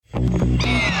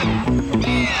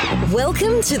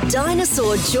Welcome to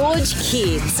Dinosaur George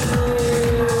Kids,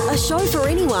 a show for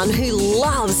anyone who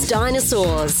loves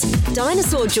dinosaurs.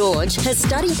 Dinosaur George has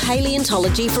studied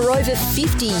paleontology for over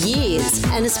 50 years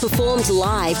and has performed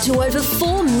live to over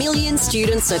 4 million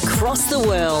students across the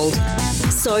world.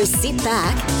 So sit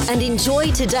back and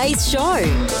enjoy today's show.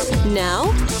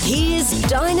 Now, here's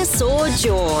Dinosaur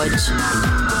George.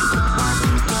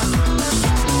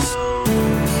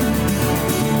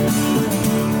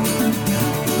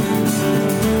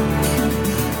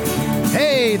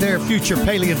 Hey there, future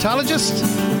paleontologists.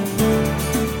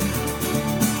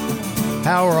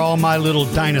 How are all my little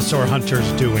dinosaur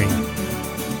hunters doing?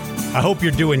 I hope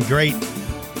you're doing great.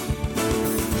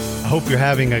 I hope you're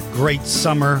having a great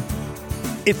summer,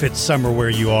 if it's summer where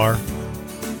you are.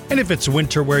 And if it's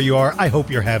winter where you are, I hope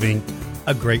you're having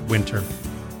a great winter.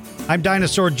 I'm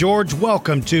Dinosaur George.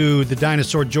 Welcome to the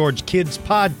Dinosaur George Kids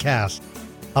Podcast,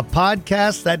 a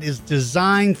podcast that is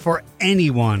designed for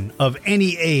anyone of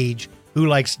any age who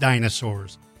likes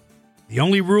dinosaurs. The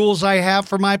only rules I have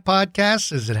for my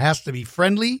podcast is it has to be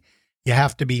friendly, you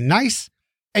have to be nice,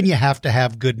 and you have to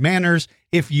have good manners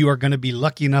if you are going to be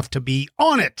lucky enough to be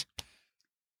on it.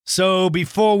 So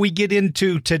before we get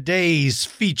into today's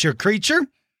feature creature,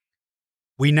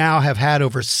 we now have had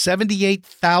over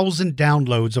 78,000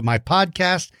 downloads of my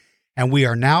podcast, and we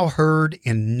are now heard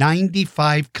in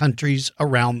 95 countries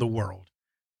around the world.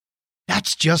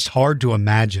 That's just hard to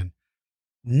imagine.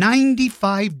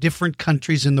 95 different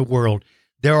countries in the world,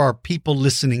 there are people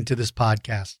listening to this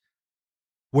podcast.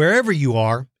 Wherever you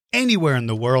are, anywhere in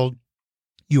the world,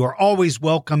 you are always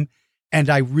welcome, and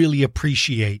I really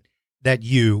appreciate that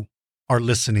you are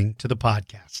listening to the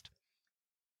podcast.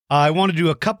 I want to do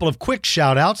a couple of quick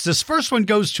shout outs. This first one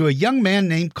goes to a young man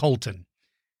named Colton.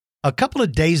 A couple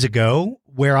of days ago,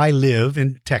 where I live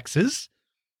in Texas,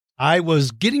 I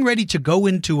was getting ready to go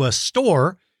into a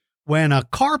store when a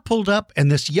car pulled up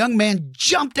and this young man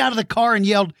jumped out of the car and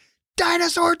yelled,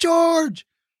 "Dinosaur George!"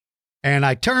 And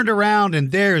I turned around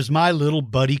and there's my little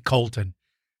buddy Colton.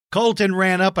 Colton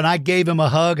ran up and I gave him a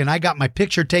hug and I got my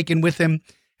picture taken with him.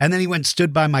 And then he went and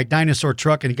stood by my dinosaur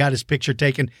truck and he got his picture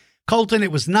taken. Colton,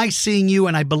 it was nice seeing you.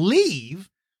 And I believe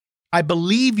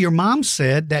your mom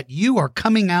said that you are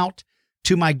coming out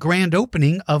to my grand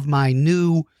opening of my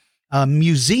new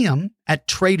museum at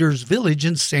Traders Village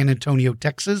in San Antonio,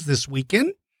 Texas this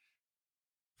weekend.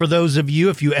 For those of you,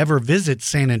 if you ever visit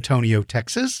San Antonio,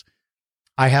 Texas,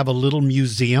 I have a little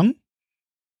museum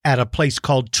at a place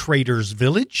called Traders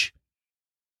Village,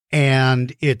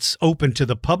 and it's open to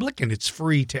the public and it's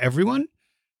free to everyone,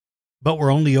 but we're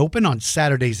only open on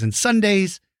Saturdays and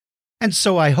Sundays. And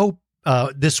so I hope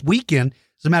this weekend,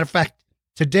 as a matter of fact,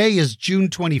 today is June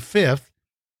 25th,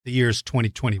 the year is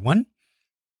 2021.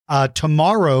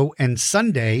 Tomorrow and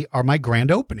Sunday are my grand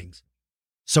openings.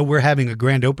 So we're having a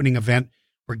grand opening event.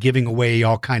 We're giving away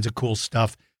all kinds of cool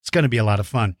stuff. It's going to be a lot of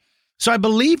fun. So I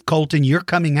believe, Colton, you're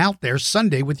coming out there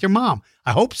Sunday with your mom.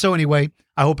 I hope so anyway.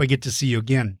 I hope I get to see you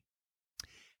again.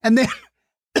 And then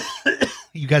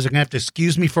you guys are going to have to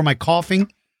excuse me for my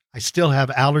coughing. I still have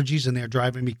allergies and they're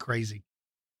driving me crazy.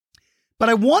 But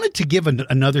I wanted to give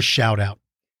another shout out.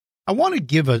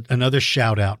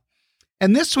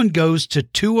 And this one goes to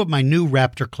two of my new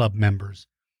Raptor Club members,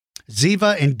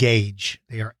 Ziva and Gage.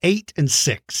 They are 8 and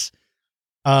 6.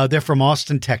 They're from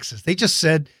Austin, Texas. They just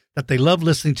said that they love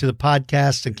listening to the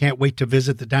podcast and can't wait to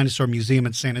visit the Dinosaur Museum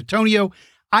in San Antonio.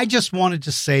 I just wanted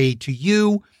to say to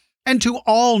you and to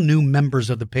all new members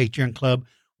of the Patreon Club,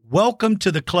 welcome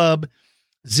to the club,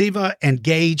 Ziva and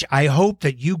Gage. I hope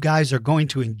that you guys are going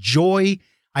to enjoy.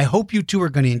 I hope you two are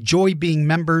going to enjoy being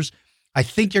members. I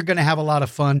think you're going to have a lot of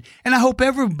fun, and I hope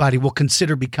everybody will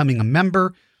consider becoming a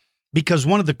member, because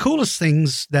one of the coolest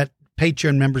things that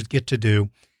Patreon members get to do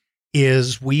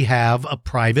is we have a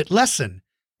private lesson.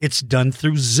 It's done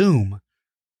through Zoom.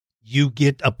 You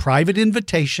get a private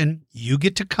invitation. You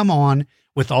get to come on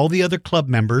with all the other club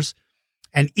members,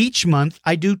 and each month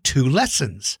I do 2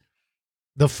 lessons.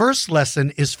 The first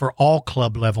lesson is for all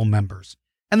club level members,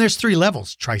 and there's 3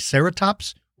 levels: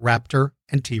 Triceratops, Raptor,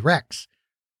 and T-Rex.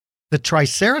 The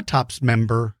Triceratops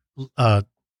member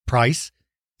price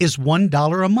is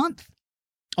 $1 a month,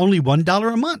 only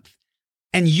 $1 a month.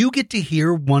 And you get to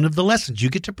hear one of the lessons. You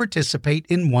get to participate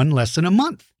in 1 lesson a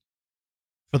month.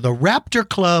 For the Raptor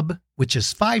Club, which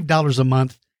is $5 a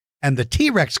month, and the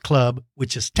T-Rex Club,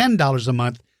 which is $10 a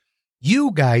month,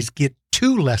 you guys get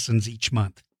 2 lessons each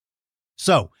month.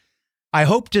 So I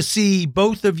hope to see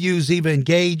both of you, Ziva and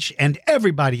Gage, and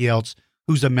everybody else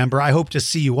who's a member. I hope to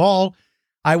see you all.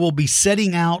 I will be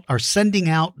sending out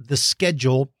the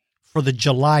schedule for the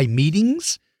July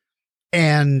meetings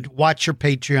and watch your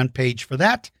Patreon page for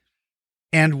that.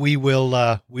 And we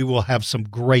will have some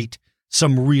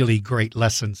really great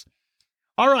lessons.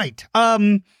 All right.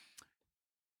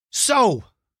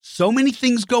 So many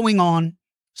things going on,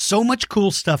 so much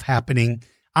cool stuff happening.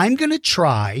 I'm going to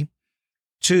try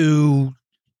to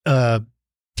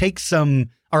take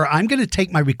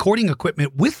my recording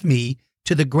equipment with me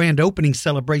to the grand opening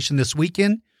celebration this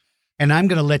weekend. And I'm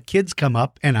going to let kids come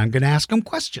up and I'm going to ask them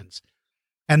questions.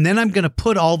 And then I'm going to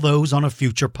put all those on a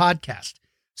future podcast.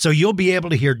 So you'll be able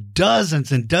to hear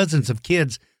dozens and dozens of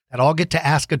kids that all get to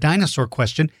ask a dinosaur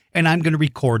question, and I'm going to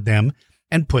record them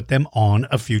and put them on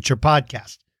a future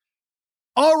podcast.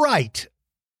 All right.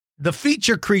 The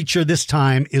feature creature this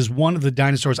time is one of the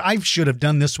dinosaurs. I should have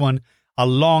done this one a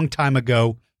long time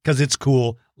ago because it's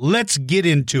cool. Let's get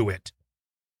into it.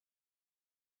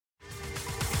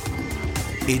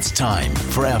 It's time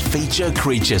for our Feature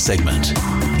Creature segment.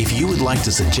 If you would like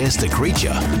to suggest a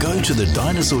creature, go to the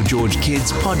Dinosaur George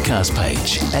Kids podcast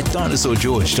page at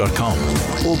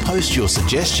dinosaurgeorge.com or post your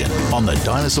suggestion on the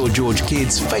Dinosaur George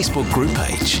Kids Facebook group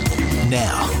page.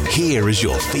 Now, here is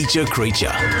your feature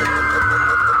creature.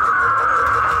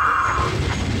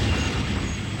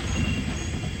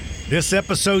 This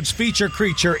episode's feature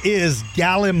creature is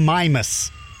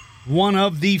Gallimimus, one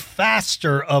of the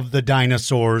faster of the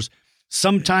dinosaurs,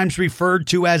 sometimes referred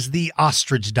to as the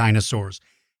ostrich dinosaurs.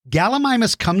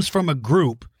 Gallimimus comes from a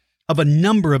group of a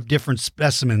number of different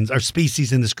specimens or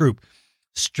species in this group.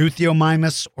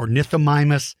 Struthiomimus,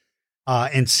 Ornithomimus,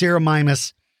 and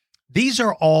Cirrhomimus. They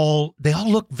all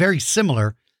look very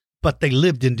similar, but they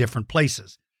lived in different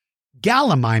places.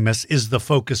 Gallimimus is the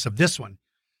focus of this one.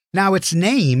 Now, its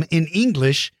name in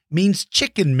English means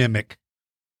chicken mimic.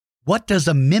 What does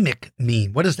a mimic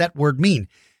mean? What does that word mean?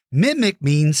 Mimic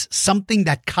means something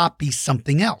that copies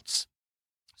something else.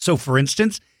 So, for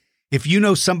instance, if you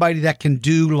know somebody that can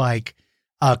do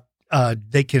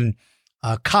they can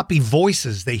copy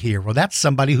voices they hear, well, that's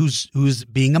somebody who's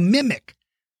being a mimic.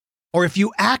 Or if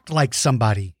you act like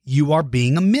somebody, you are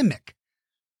being a mimic.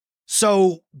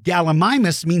 So,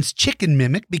 Gallimimus means chicken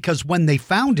mimic because when they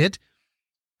found it,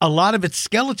 a lot of its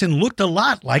skeleton looked a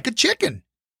lot like a chicken.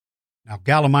 Now,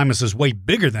 Gallimimus is way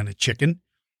bigger than a chicken.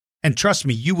 And trust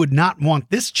me, you would not want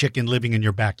this chicken living in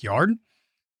your backyard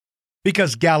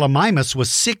because Gallimimus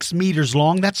was 6 meters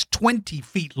long. That's 20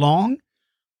 feet long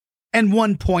and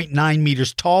 1.9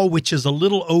 meters tall, which is a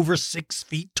little over 6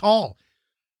 feet tall.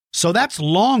 So that's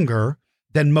longer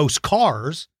than most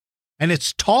cars, and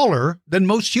it's taller than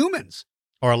most humans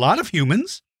or a lot of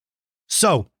humans.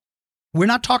 So we're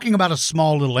not talking about a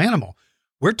small little animal.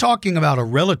 We're talking about a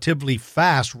relatively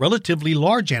fast, relatively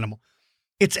large animal.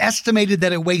 It's estimated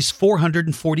that it weighs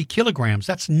 440 kilograms.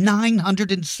 That's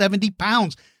 970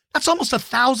 pounds. That's almost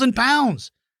 1,000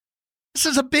 pounds. This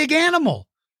is a big animal.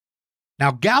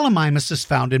 Now, Gallimimus is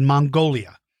found in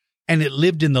Mongolia, and it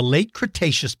lived in the late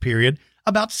Cretaceous period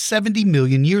about 70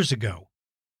 million years ago.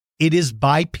 It is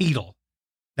bipedal.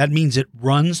 That means it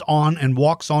runs on and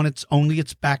walks on only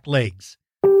its back legs.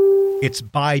 It's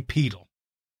bipedal.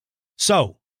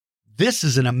 So, this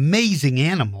is an amazing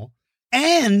animal,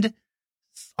 and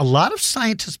a lot of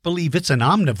scientists believe it's an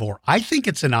omnivore. I think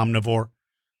it's an omnivore.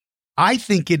 I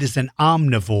think it is an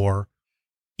omnivore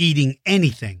eating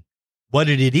anything. What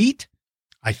did it eat?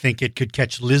 I think it could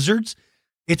catch lizards.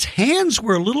 Its hands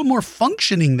were a little more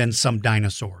functioning than some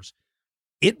dinosaurs.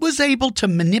 It was able to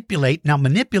manipulate. Now,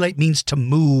 manipulate means to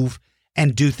move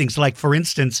and do things like, for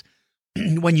instance,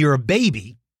 when you're a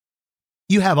baby,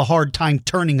 you have a hard time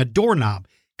turning a doorknob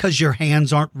because your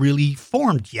hands aren't really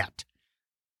formed yet.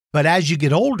 But as you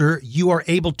get older, you are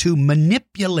able to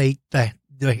manipulate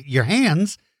your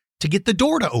hands to get the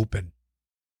door to open.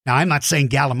 Now, I'm not saying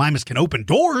Gallimimus can open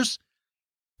doors,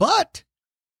 but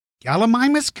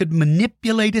Gallimimus could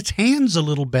manipulate its hands a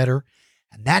little better,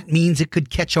 and that means it could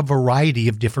catch a variety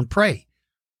of different prey.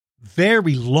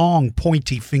 Very long,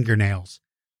 pointy fingernails.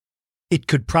 It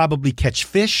could probably catch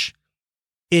fish.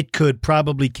 It could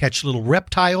probably catch little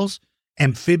reptiles,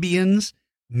 amphibians,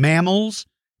 mammals.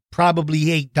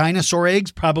 Probably ate dinosaur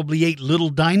eggs, probably ate little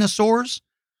dinosaurs.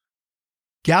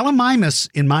 Gallimimus,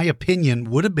 in my opinion,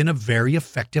 would have been a very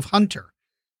effective hunter.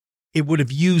 It would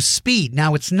have used speed.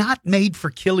 Now, it's not made for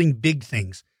killing big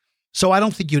things, so I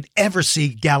don't think you'd ever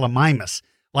see Gallimimus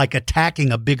like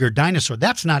attacking a bigger dinosaur.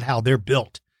 That's not how they're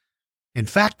built. In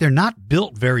fact, they're not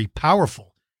built very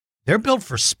powerful. They're built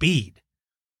for speed.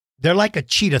 They're like a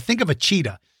cheetah. Think of a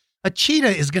cheetah. A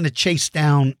cheetah is going to chase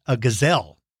down a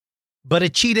gazelle. But a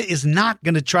cheetah is not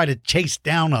going to try to chase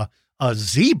down a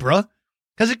zebra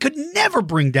because it could never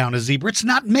bring down a zebra. It's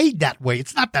not made that way.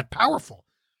 It's not that powerful.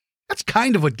 That's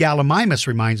kind of what Gallimimus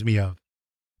reminds me of.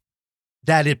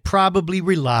 that it probably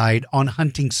relied on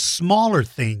hunting smaller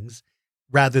things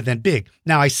rather than big.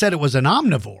 Now, I said it was an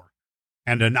omnivore,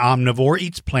 and an omnivore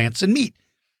eats plants and meat.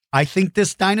 I think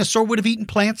this dinosaur would have eaten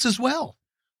plants as well.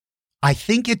 I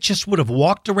think it just would have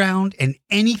walked around, and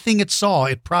anything it saw,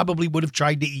 it probably would have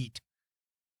tried to eat.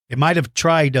 It might have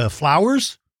tried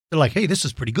flowers. They're like, hey, this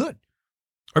is pretty good.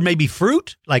 Or maybe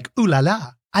fruit, like, ooh la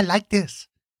la, I like this.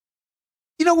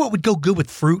 You know what would go good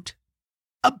with fruit?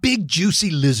 A big, juicy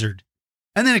lizard.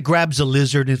 And then it grabs a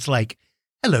lizard and it's like,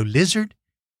 hello, lizard,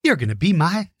 you're going to be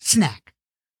my snack.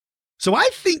 So I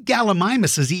think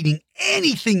Gallimimus is eating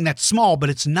anything that's small, but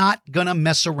it's not going to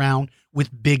mess around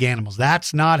with big animals.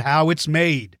 That's not how it's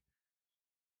made.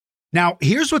 Now,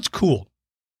 here's what's cool.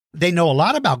 They know a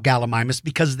lot about Gallimimus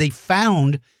because they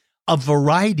found a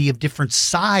variety of different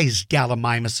sized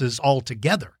Gallimimuses all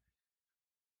together.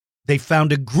 They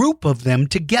found a group of them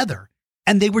together,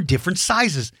 and they were different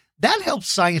sizes. That helps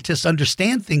scientists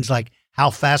understand things like how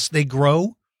fast they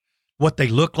grow, what they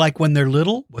look like when they're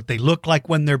little, what they look like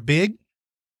when they're big.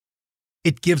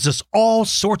 It gives us all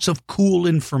sorts of cool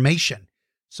information.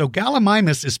 So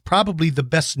Gallimimus is probably the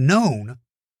best known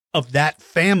of that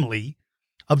family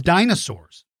of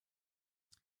dinosaurs.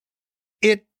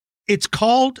 It's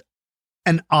called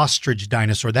an ostrich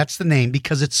dinosaur. That's the name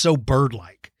because it's so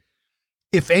bird-like.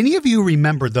 If any of you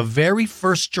remember the very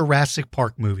first Jurassic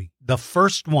Park movie, the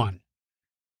first one,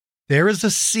 there is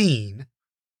a scene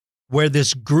where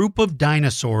this group of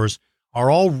dinosaurs are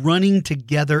all running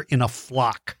together in a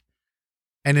flock.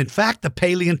 And in fact, the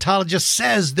paleontologist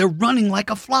says they're running like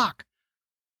a flock.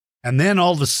 And then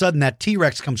all of a sudden that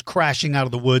T-Rex comes crashing out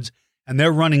of the woods and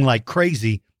they're running like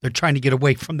crazy. They're trying to get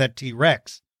away from that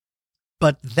T-Rex.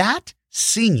 But that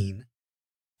scene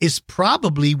is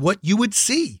probably what you would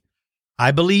see. I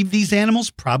believe these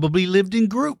animals probably lived in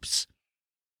groups.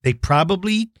 They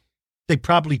probably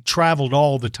traveled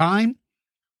all the time,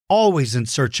 always in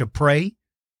search of prey,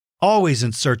 always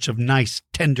in search of nice,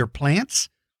 tender plants.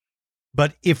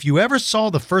 But if you ever saw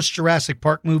the first Jurassic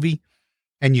Park movie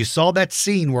and you saw that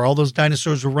scene where all those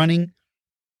dinosaurs were running,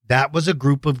 that was a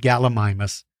group of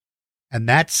Gallimimus. And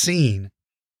that scene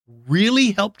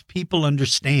really helped people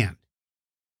understand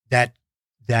that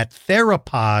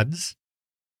theropods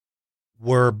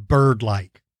were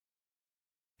bird-like.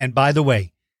 And by the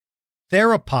way,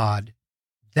 theropod,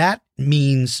 that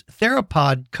means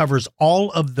theropod covers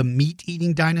all of the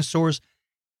meat-eating dinosaurs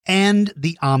and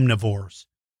the omnivores.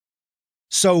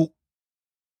 So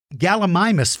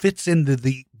Gallimimus fits into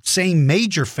the same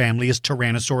major family as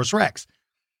Tyrannosaurus rex.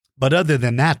 But other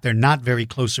than that, they're not very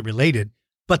closely related,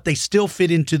 but they still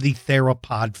fit into the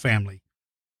theropod family.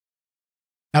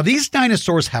 Now, these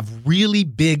dinosaurs have really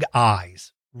big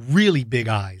eyes.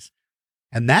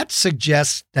 And that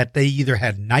suggests that they either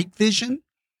had night vision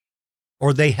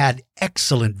or they had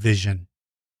excellent vision.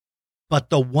 But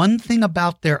the one thing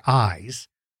about their eyes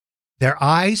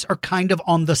are kind of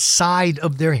on the side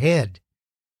of their head.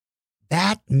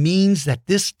 That means that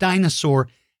this dinosaur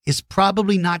is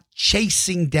probably not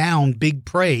chasing down big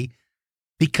prey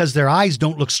because their eyes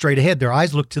don't look straight ahead. Their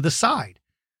eyes look to the side.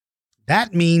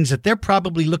 That means that they're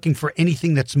probably looking for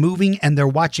anything that's moving and they're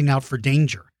watching out for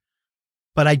danger.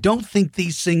 But I don't think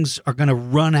these things are going to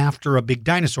run after a big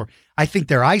dinosaur. I think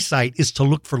their eyesight is to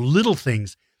look for little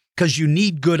things because you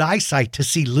need good eyesight to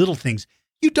see little things.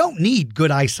 You don't need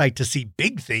good eyesight to see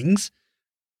big things.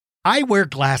 I wear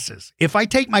glasses. If I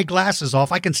take my glasses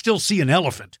off, I can still see an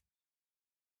elephant.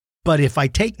 But if I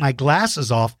take my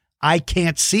glasses off, I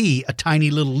can't see a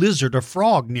tiny little lizard or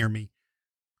frog near me.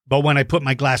 But when I put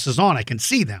my glasses on, I can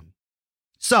see them.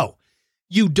 So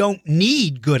you don't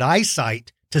need good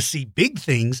eyesight to see big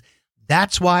things.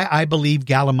 That's why I believe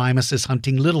Gallimimus is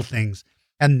hunting little things.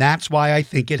 And that's why I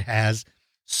think it has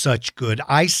such good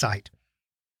eyesight.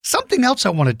 Something else I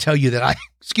want to tell you that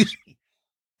excuse me.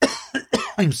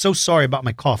 I'm so sorry about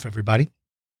my cough, everybody.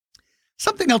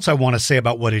 Something else I want to say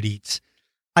about what it eats.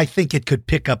 I think it could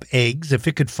pick up eggs. If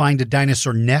it could find a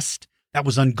dinosaur nest that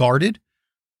was unguarded,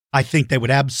 I think they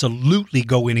would absolutely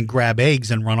go in and grab eggs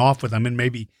and run off with them and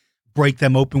maybe break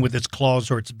them open with its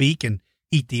claws or its beak and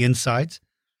eat the insides.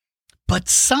 But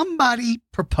somebody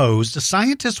proposed, a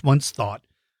scientist once thought,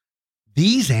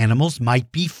 these animals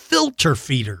might be filter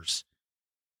feeders.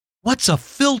 What's a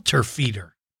filter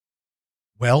feeder?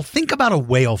 Well, think about a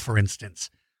whale, for instance.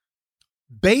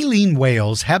 Baleen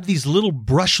whales have these little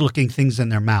brush-looking things in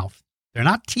their mouth. They're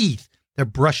not teeth, they're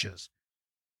brushes.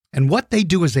 And what they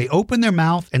do is they open their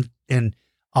mouth and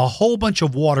a whole bunch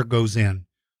of water goes in.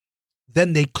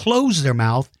 Then they close their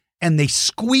mouth and they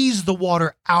squeeze the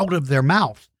water out of their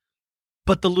mouth.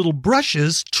 But the little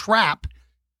brushes trap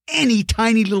any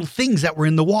tiny little things that were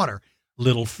in the water.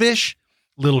 little fish,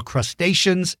 little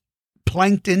crustaceans,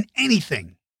 plankton,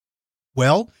 anything.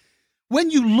 Well, when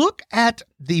you look at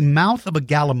the mouth of a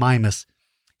Gallimimus,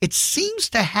 it seems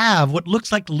to have what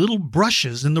looks like little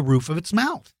brushes in the roof of its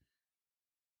mouth.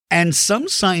 And some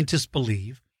scientists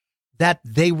believe that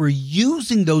they were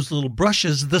using those little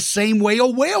brushes the same way a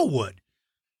whale would.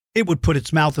 It would put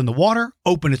its mouth in the water,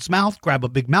 open its mouth, grab a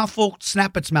big mouthful,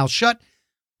 snap its mouth shut,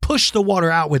 push the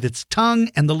water out with its tongue,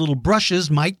 and the little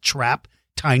brushes might trap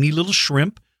tiny little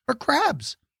shrimp or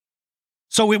crabs.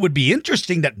 So it would be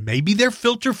interesting that maybe they're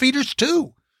filter feeders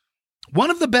too.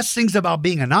 One of the best things about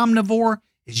being an omnivore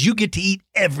is you get to eat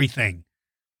everything.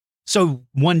 So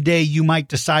one day you might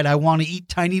decide, I want to eat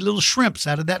tiny little shrimps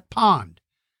out of that pond.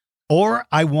 Or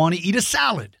I want to eat a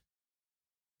salad.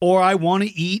 Or I want to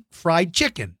eat fried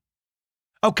chicken.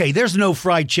 Okay, there's no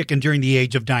fried chicken during the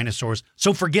age of dinosaurs,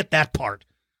 so forget that part.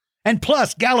 And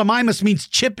plus, Gallimimus means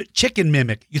chicken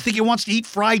mimic. You think it wants to eat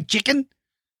fried chicken?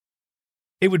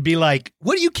 It would be like,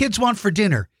 what do you kids want for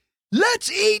dinner?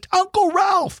 Let's eat Uncle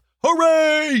Ralph.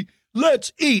 Hooray!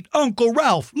 Let's eat Uncle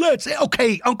Ralph.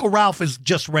 Okay, Uncle Ralph has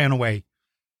just ran away.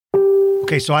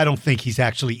 Okay, so I don't think he's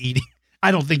actually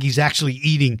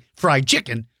eating fried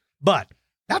chicken, but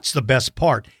that's the best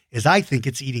part, is I think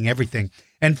it's eating everything.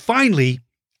 And finally,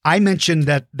 I mentioned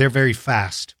that they're very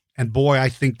fast, and boy, I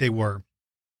think they were.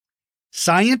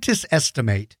 Scientists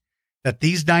estimate that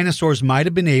these dinosaurs might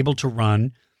have been able to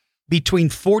run between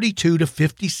 42 to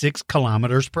 56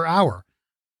 kilometers per hour.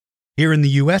 Here in the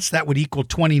U.S., that would equal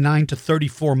 29 to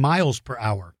 34 miles per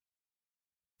hour.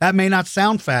 That may not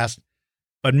sound fast,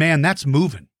 but man, that's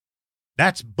moving.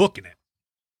 That's booking it.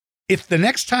 If the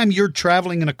next time you're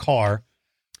traveling in a car,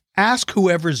 ask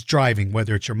whoever's driving,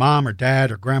 whether it's your mom or dad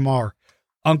or grandma or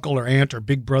uncle or aunt or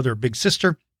big brother or big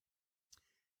sister,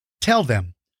 tell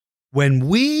them, when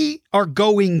we are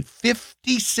going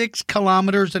 56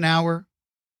 kilometers an hour,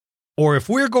 or if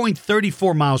we're going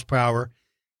 34 miles per hour,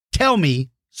 tell me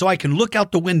so I can look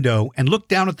out the window and look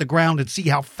down at the ground and see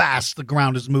how fast the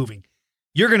ground is moving.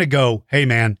 You're going to go, hey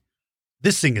man,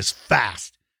 this thing is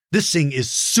fast. This thing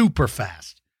is super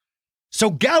fast.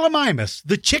 So Gallimimus,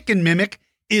 the chicken mimic,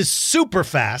 is super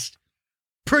fast,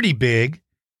 pretty big,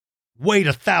 weighed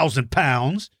 1,000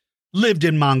 pounds, lived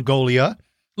in Mongolia,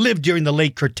 lived during the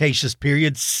late Cretaceous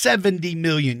period 70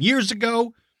 million years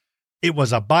ago. It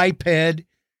was a biped,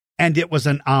 and it was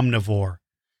an omnivore.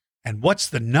 And what's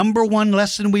the number one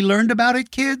lesson we learned about it,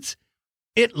 kids?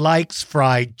 It likes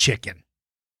fried chicken.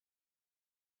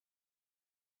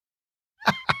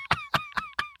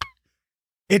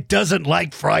 It doesn't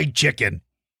like fried chicken.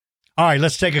 All right,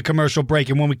 let's take a commercial break.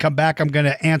 And when we come back, I'm going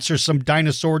to answer some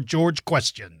Dinosaur George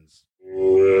questions.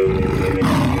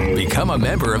 Become a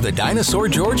member of the Dinosaur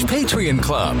George Patreon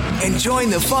Club and join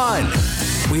the fun.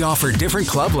 We offer different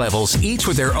club levels, each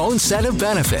with their own set of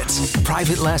benefits.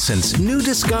 Private lessons, new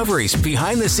discoveries,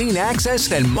 behind-the-scene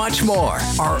access, and much more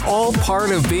are all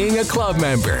part of being a club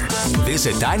member.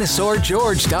 Visit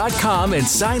dinosaurgeorge.com and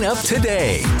sign up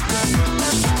today.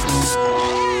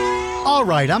 All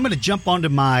right, I'm going to jump onto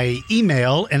my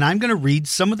email, and I'm going to read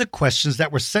some of the questions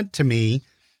that were sent to me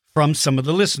from some of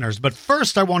the listeners. But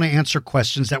first, I want to answer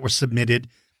questions that were submitted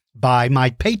by my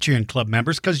Patreon Club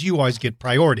members, because you always get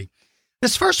priority.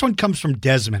 This first one comes from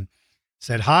Desmond.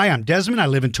 Said, hi, I'm Desmond. I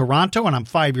live in Toronto, and I'm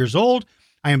 5 years old.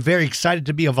 I am very excited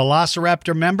to be a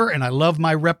Velociraptor member, and I love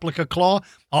my replica claw.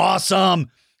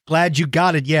 Awesome. Glad you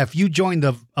got it. Yeah, if you join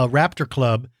the Raptor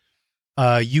Club,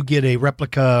 you get a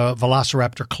replica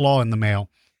Velociraptor claw in the mail.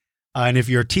 And if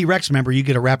you're a T-Rex member, you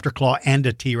get a Raptor claw and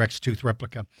a T-Rex tooth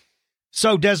replica.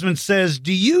 So Desmond says,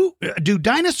 do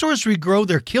dinosaurs regrow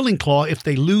their killing claw if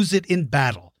they lose it in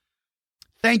battle?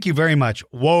 Thank you very much.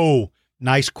 Whoa.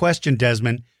 Nice question,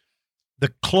 Desmond.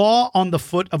 The claw on the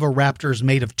foot of a raptor is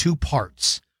made of two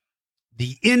parts.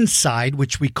 The inside,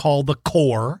 which we call the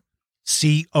core,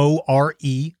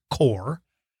 C-O-R-E, core,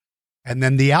 and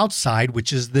then the outside,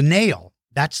 which is the nail.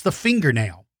 That's the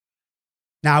fingernail.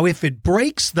 Now, if it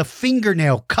breaks the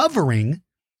fingernail covering,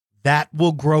 that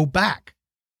will grow back.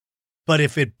 But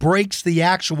if it breaks the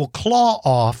actual claw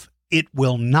off, it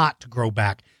will not grow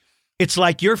back. It's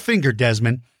like your finger,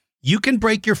 Desmond. You can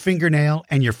break your fingernail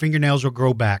and your fingernails will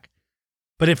grow back.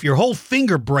 But if your whole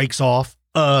finger breaks off,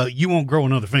 you won't grow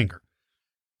another finger.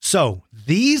 So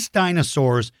these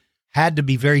dinosaurs had to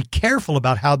be very careful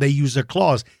about how they use their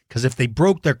claws, because if they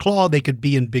broke their claw, they could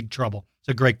be in big trouble. It's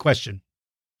a great question.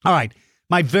 All right.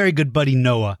 My very good buddy,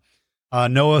 Noah.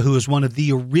 Noah, who is one of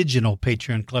the original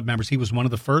Patreon Club members. He was one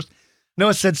of the first.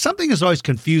 Noah said, something has always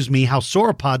confused me how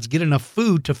sauropods get enough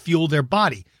food to fuel their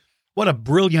body. What a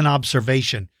brilliant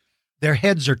observation. Their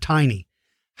heads are tiny.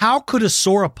 How could a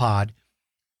sauropod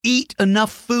eat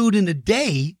enough food in a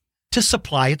day to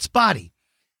supply its body.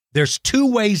 There's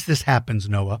two ways this happens,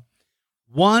 Noah.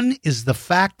 One is the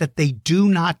fact that they do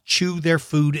not chew their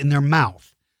food in their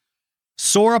mouth.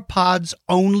 Sauropods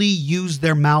only use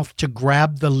their mouth to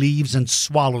grab the leaves and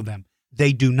swallow them.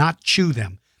 They do not chew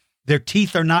them. Their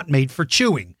teeth are not made for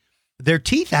chewing. Their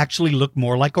teeth actually look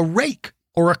more like a rake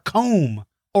or a comb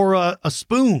or a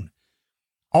spoon.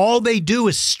 All they do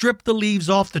is strip the leaves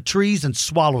off the trees and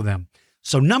swallow them.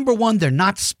 So number one, they're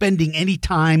not spending any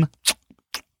time.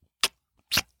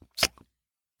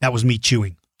 That was me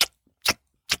chewing.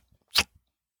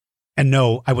 And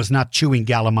no, I was not chewing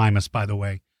Gallimimus, by the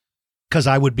way, because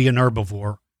I would be an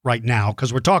herbivore right now,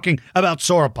 because we're talking about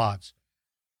sauropods.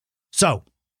 So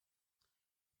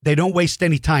they don't waste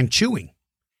any time chewing.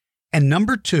 And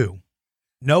number two,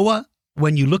 Noah,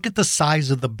 when you look at the size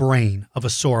of the brain of a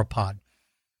sauropod,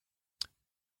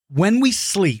 when we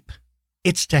sleep,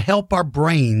 it's to help our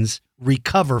brains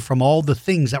recover from all the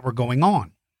things that were going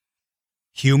on.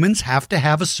 Humans have to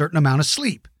have a certain amount of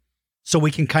sleep so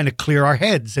we can kind of clear our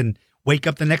heads and wake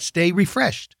up the next day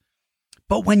refreshed.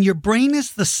 But when your brain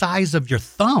is the size of your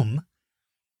thumb,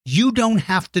 you don't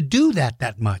have to do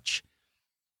that much.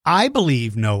 I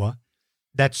believe, Noah,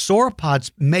 that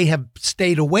sauropods may have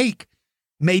stayed awake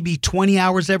maybe 20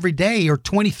 hours every day or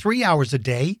 23 hours a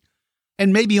day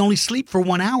and maybe only sleep for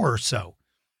 1 hour or so.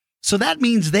 So that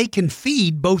means they can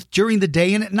feed both during the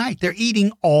day and at night. They're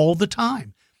eating all the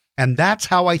time. And that's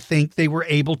how I think they were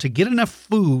able to get enough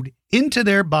food into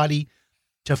their body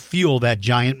to fuel that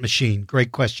giant machine.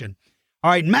 Great question.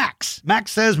 All right, Max.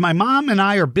 Max says, my mom and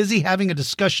I are busy having a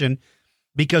discussion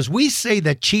because we say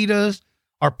that cheetahs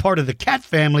are part of the cat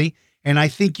family, and I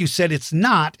think you said it's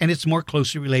not, and it's more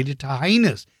closely related to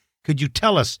hyenas. Could you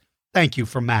tell us? Thank you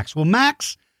for Max. Well,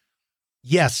 Max,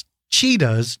 yes,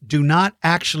 cheetahs do not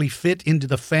actually fit into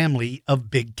the family of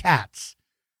big cats.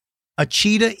 A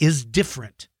cheetah is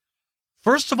different.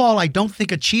 First of all, I don't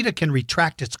think a cheetah can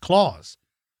retract its claws.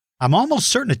 I'm almost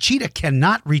certain a cheetah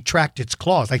cannot retract its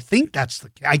claws. I think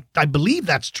I believe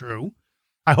that's true.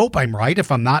 I hope I'm right.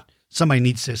 If I'm not, somebody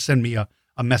needs to send me a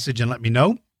message and let me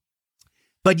know.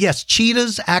 But yes,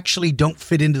 cheetahs actually don't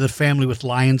fit into the family with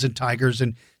lions and tigers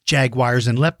and jaguars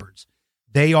and leopards.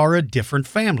 They are a different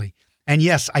family. And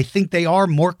yes, I think they are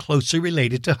more closely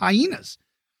related to hyenas.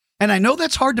 And I know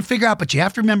that's hard to figure out, but you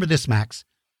have to remember this, Max.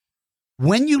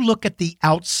 When you look at the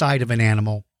outside of an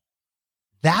animal,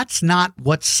 that's not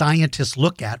what scientists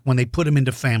look at when they put them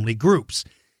into family groups.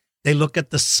 They look at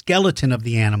the skeleton of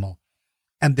the animal.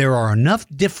 And there are enough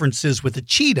differences with a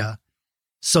cheetah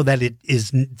so that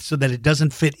it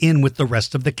doesn't fit in with the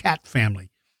rest of the cat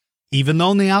family. Even though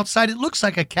on the outside it looks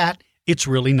like a cat, it's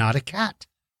really not a cat.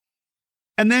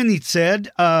 And then he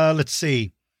said, let's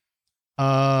see.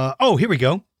 Here we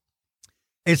go.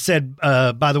 It said,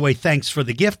 by the way, thanks for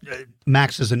the gift.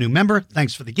 Max is a new member.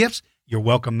 Thanks for the gifts. You're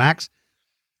welcome, Max.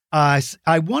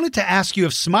 I wanted to ask you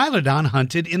if Smilodon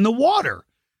hunted in the water.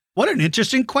 What an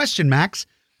interesting question, Max.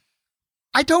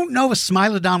 I don't know if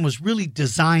Smilodon was really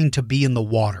designed to be in the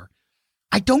water.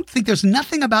 I don't think there's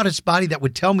nothing about its body that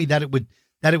would tell me that it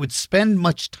would spend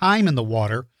much time in the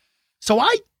water. So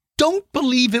I don't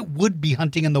believe it would be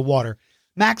hunting in the water.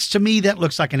 Max, to me, that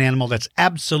looks like an animal that's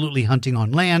absolutely hunting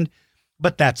on land,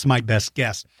 but that's my best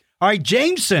guess. All right,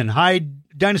 Jameson. Hi,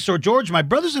 Dinosaur George. My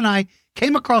brothers and I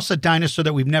came across a dinosaur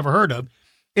that we've never heard of.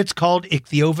 It's called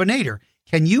Ichthyovenator.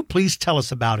 Can you please tell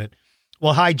us about it?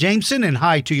 Well, hi, Jameson, and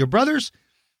hi to your brothers.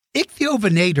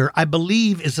 Ichthyovenator, I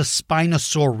believe, is a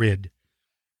spinosaurid.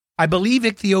 I believe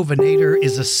Ichthyovenator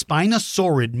is a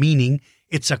spinosaurid, meaning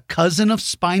it's a cousin of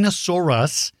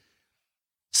Spinosaurus.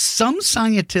 Some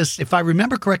scientists, if I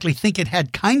remember correctly, think it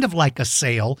had kind of like a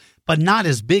sail, but not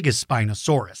as big as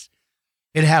Spinosaurus.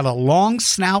 It had a long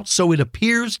snout, so it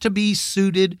appears to be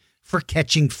suited for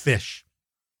catching fish.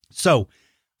 So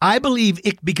I believe,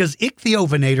 because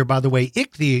Ichthyovenator, by the way,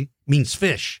 ichthy means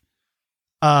fish.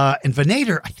 And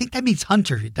venator, I think that means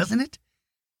hunter, doesn't it?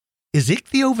 Is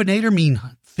Ichthyovenator mean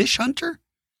fish hunter?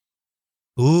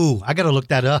 Ooh, I got to look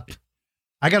that up.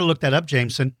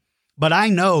 Jameson. But I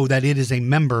know that it is a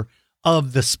member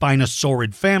of the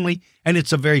Spinosaurid family, and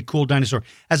it's a very cool dinosaur.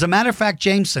 As a matter of fact,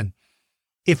 Jameson,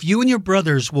 if you and your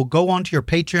brothers will go onto your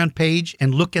Patreon page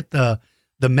and look at the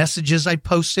messages I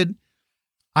posted,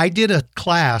 I did a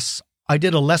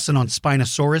lesson on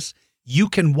Spinosaurus. You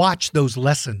can watch those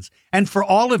lessons. And for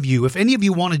all of you, if any of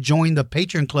you want to join the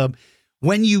Patreon club,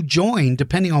 when you join,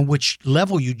 depending on which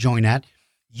level you join at,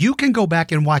 you can go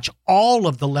back and watch all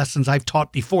of the lessons I've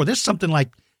taught before. There's something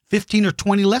like 15 or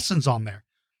 20 lessons on there.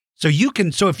 So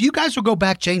if you guys will go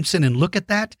back, Jameson, and look at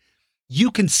that,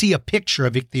 you can see a picture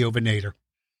of Ichthyovenator.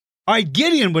 All right,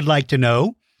 Gideon would like to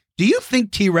know, do you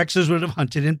think T-Rexes would have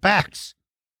hunted in packs?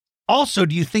 Also,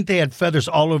 do you think they had feathers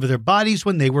all over their bodies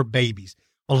when they were babies?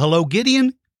 Well, hello,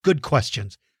 Gideon. Good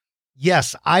questions.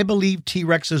 Yes, I believe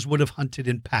T-Rexes would have hunted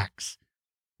in packs.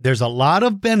 There's a lot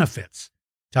of benefits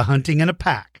to hunting in a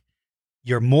pack.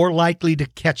 You're more likely to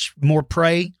catch more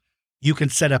prey. You can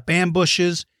set up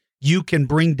ambushes. You can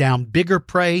bring down bigger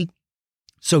prey.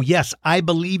 So yes, I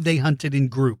believe they hunted in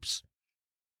groups.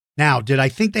 Now, did I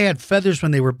think they had feathers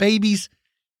when they were babies?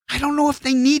 I don't know if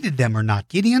they needed them or not,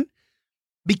 Gideon,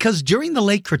 because during the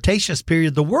late Cretaceous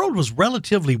period, the world was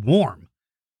relatively warm.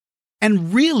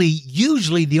 And really,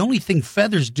 usually the only thing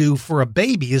feathers do for a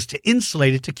baby is to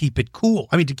insulate it to keep it cool.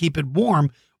 To keep it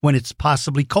warm when it's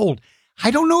possibly cold.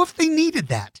 I don't know if they needed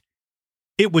that.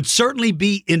 It would certainly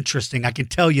be interesting. I can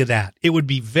tell you that. It would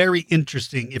be very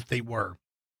interesting if they were.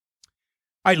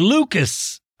 All right,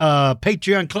 Lucas,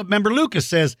 Patreon Club member Lucas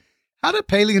says, how did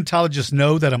paleontologists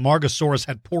know that Amargasaurus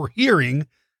had poor hearing,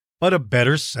 but a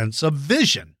better sense of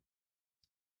vision?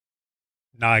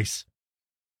 Nice.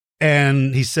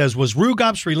 And he says, was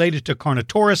Rugops related to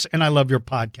Carnotaurus? And I love your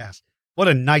podcast. What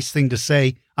a nice thing to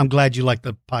say. I'm glad you like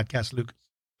the podcast, Lucas.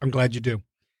 I'm glad you do.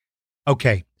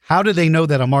 Okay. How do they know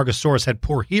that Amargasaurus had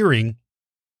poor hearing,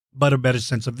 but a better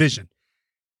sense of vision?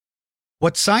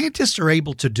 What scientists are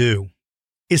able to do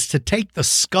is to take the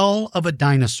skull of a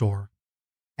dinosaur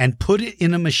and put it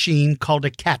in a machine called a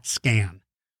CAT scan.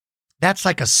 That's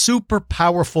like a super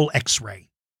powerful X-ray.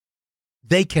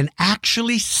 They can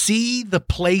actually see the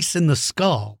place in the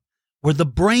skull where the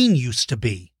brain used to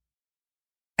be.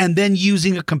 And then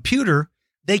using a computer,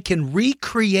 they can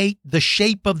recreate the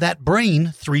shape of that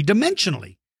brain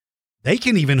three-dimensionally. They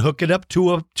can even hook it up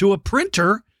to a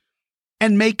printer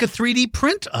and make a 3D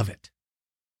print of it.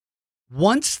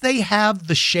 Once they have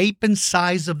the shape and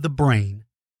size of the brain,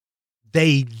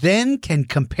 they then can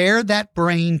compare that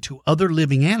brain to other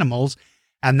living animals,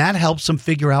 and that helps them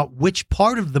figure out which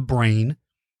part of the brain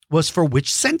was for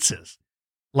which senses.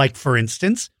 Like, for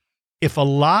instance, if a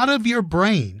lot of your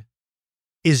brain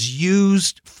is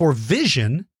used for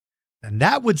vision, then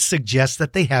that would suggest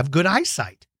that they have good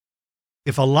eyesight.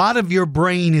 If a lot of your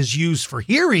brain is used for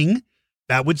hearing,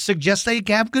 that would suggest they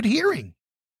have good hearing.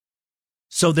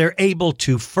 So they're able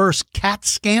to first CAT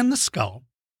scan the skull,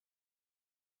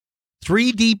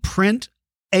 3D print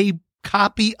a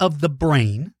copy of the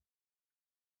brain,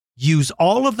 use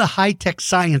all of the high-tech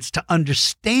science to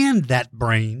understand that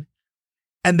brain,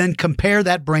 and then compare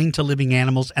that brain to living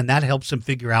animals, and that helps them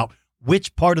figure out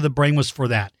which part of the brain was for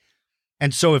that.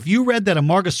 And so if you read that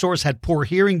Amargasaurus had poor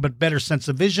hearing but better sense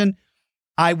of vision,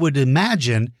 I would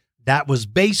imagine that was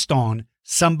based on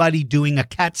somebody doing a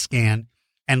CAT scan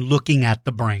and looking at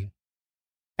the brain.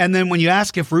 And then when you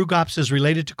ask if Rugops is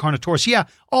related to Carnotaurus, yeah,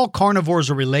 all carnivores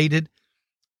are related,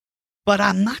 but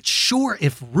I'm not sure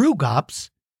if Rugops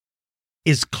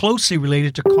is closely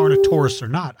related to Carnotaurus or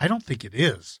not. I don't think it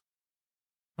is.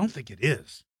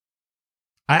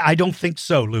 I don't think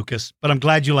so, Lucas, but I'm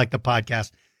glad you like the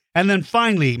podcast. And then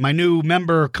finally, my new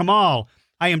member, Kamal.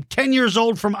 I am 10 years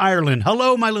old from Ireland.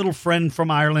 Hello, my little friend from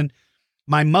Ireland.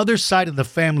 My mother's side of the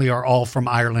family are all from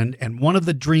Ireland, and one of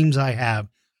the dreams I have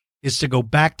is to go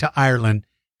back to Ireland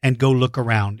and go look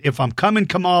around. If I'm coming,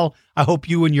 Kamal, I hope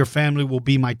you and your family will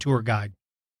be my tour guide.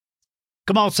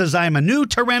 Kamal says, I am a new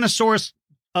Tyrannosaurus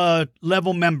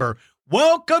level member.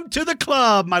 Welcome to the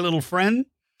club, my little friend.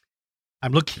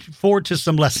 I'm looking forward to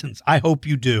some lessons. I hope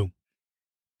you do.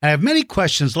 I have many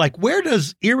questions like, where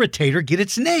does Irritator get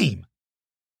its name?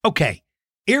 Okay,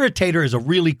 Irritator is a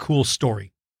really cool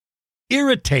story.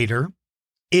 Irritator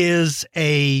is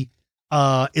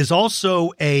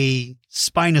also a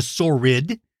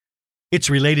Spinosaurid. It's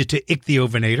related to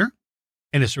Ichthyovenator,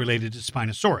 and it's related to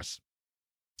Spinosaurus.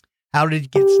 How did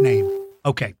it get its name?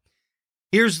 Okay,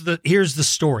 here's the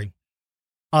story.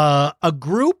 A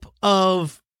group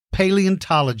of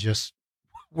paleontologists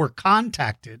were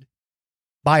contacted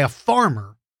by a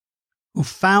farmer who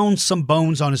found some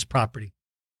bones on his property.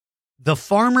 The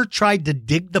farmer tried to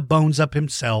dig the bones up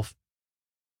himself,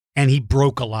 and he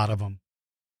broke a lot of them.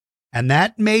 And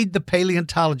that made the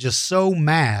paleontologist so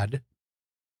mad,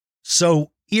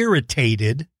 so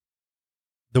irritated.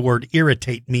 The word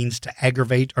irritate means to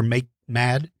aggravate or make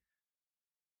mad.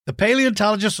 The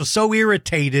paleontologist was so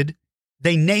irritated,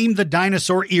 they named the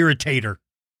dinosaur Irritator.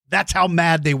 That's how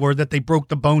mad they were that they broke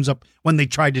the bones up when they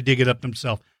tried to dig it up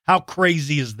themselves. How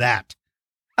crazy is that?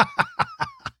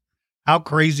 How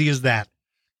crazy is that?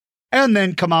 And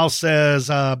then Kamal says,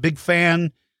 big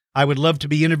fan. I would love to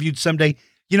be interviewed someday.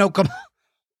 You know, Kamal,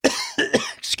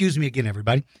 excuse me again,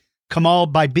 everybody. Kamal,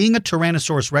 by being a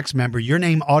Tyrannosaurus Rex member, your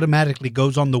name automatically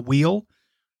goes on the wheel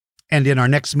And in our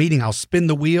next meeting, I'll spin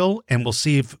the wheel and we'll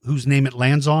see whose name it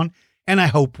lands on. And I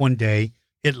hope one day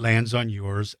it lands on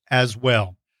yours as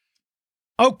well.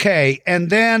 Okay, and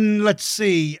then let's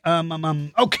see.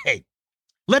 Okay,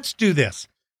 let's do this.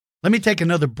 Let me take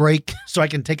another break so I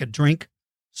can take a drink,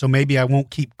 so maybe I won't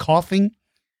keep coughing.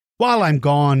 While I'm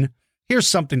gone, here's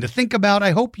something to think about.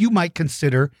 I hope you might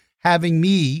consider having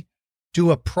me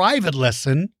do a private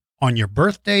lesson on your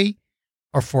birthday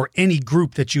or for any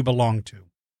group that you belong to.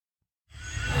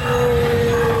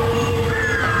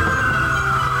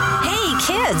 Hey,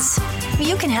 kids!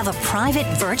 You can have a private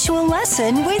virtual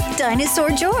lesson with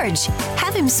Dinosaur George.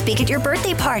 Have him speak at your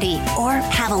birthday party or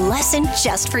have a lesson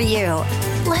just for you.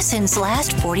 Lessons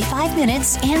last 45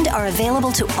 minutes and are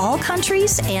available to all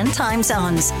countries and time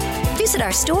zones. Visit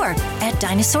our store at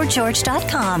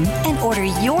dinosaurgeorge.com and order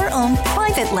your own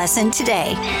private lesson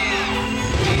today.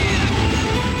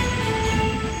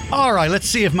 All right, let's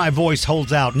see if my voice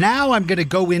holds out. Now I'm going to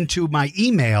go into my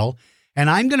email and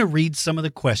I'm going to read some of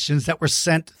the questions that were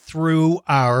sent through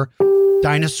our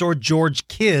Dinosaur George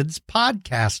Kids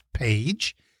podcast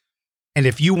page. And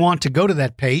if you want to go to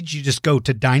that page, you just go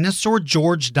to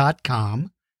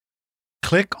dinosaurgeorge.com,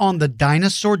 click on the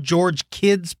Dinosaur George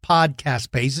Kids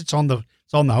podcast page. It's on the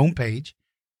home page.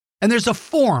 And there's a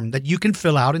form that you can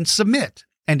fill out and submit.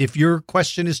 And if your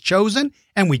question is chosen,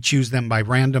 and we choose them by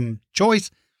random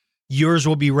choice, yours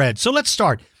will be read. So let's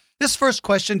start. This first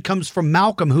question comes from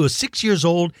Malcolm, who is 6 years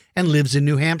old and lives in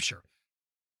New Hampshire.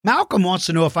 Malcolm wants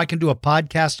to know if I can do a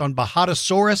podcast on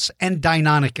Bajatosaurus and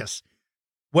Deinonychus.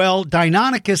 Well,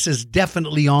 Deinonychus is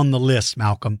definitely on the list,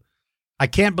 Malcolm. I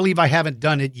can't believe I haven't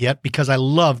done it yet because I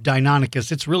love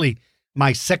Deinonychus. It's really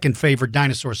my second favorite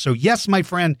dinosaur. So yes, my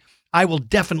friend, I will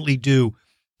definitely do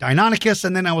Deinonychus,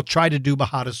 and then I will try to do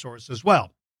Bajatosaurus as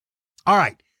well. All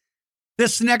right.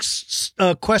 This next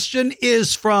question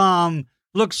is from,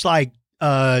 looks like,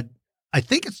 I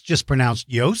think it's just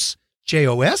pronounced Yos,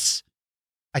 J-O-S.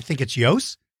 I think it's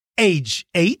Yos, age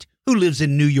 8, who lives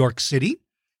in New York City.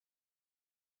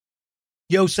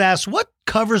 Yos asks, what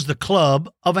covers the club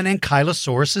of an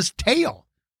ankylosaurus's tail?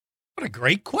 What a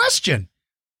great question.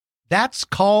 That's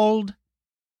called,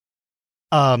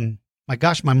 my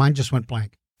gosh, my mind just went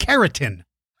blank. Keratin.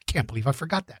 I can't believe I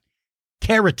forgot that.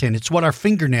 Keratin. It's what our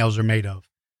fingernails are made of.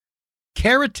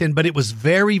 Keratin, but it was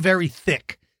very, very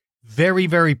thick. Very,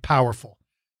 very powerful.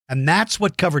 And that's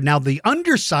what covered. Now, the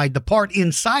underside, the part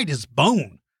inside is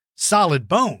bone, solid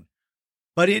bone.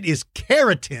 But it is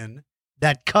keratin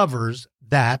that covers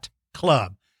that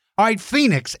club. All right,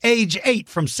 Phoenix, age 8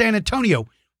 from San Antonio.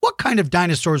 What kind of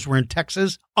dinosaurs were in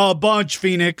Texas? A bunch,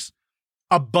 Phoenix.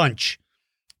 A bunch.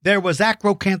 There was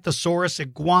Acrocanthosaurus,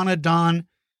 Iguanodon,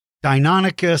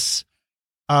 Deinonychus.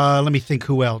 Let me think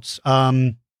who else.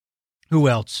 Who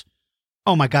else?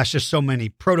 Oh my gosh, there's so many.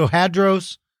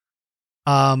 Protohadros.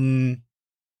 Oh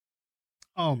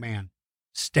man.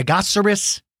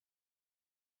 Stegosaurus.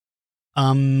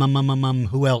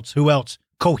 Who else?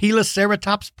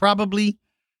 Coeloceratops, probably.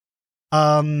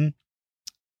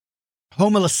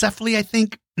 Homalocephaly, I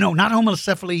think. No, not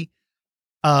homalocephaly.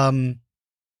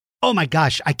 Oh my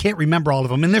gosh, I can't remember all of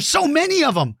them. And there's so many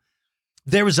of them.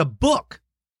 There is a book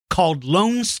called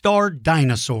Lone Star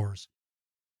Dinosaurs.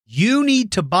 You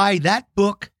need to buy that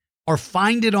book or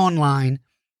find it online.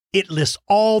 It lists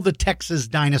all the Texas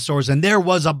dinosaurs, and there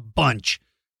was a bunch.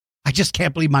 I just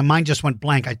can't believe my mind just went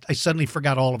blank. I suddenly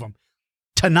forgot all of them.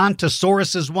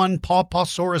 Tenontosaurus is one.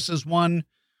 Pawpawsaurus is one.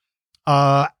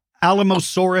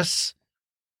 Alamosaurus.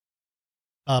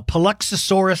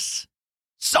 Paluxosaurus.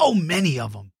 So many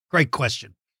of them. Great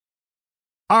question.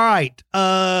 All right,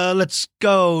 let's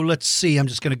go. Let's see. I'm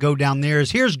just going to go down there.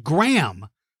 Here's Graham,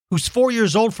 who's 4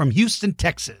 years old from Houston,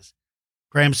 Texas.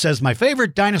 Graham says, my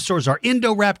favorite dinosaurs are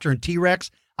Indoraptor and T-Rex.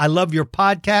 I love your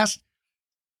podcast.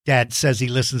 Dad says he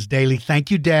listens daily.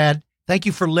 Thank you, Dad. Thank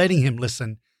you for letting him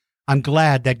listen. I'm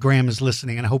glad that Graham is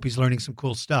listening, and I hope he's learning some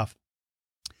cool stuff.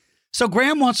 So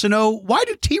Graham wants to know, why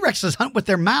do T-Rexes hunt with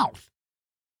their mouth?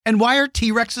 And why are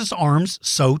T-Rex's arms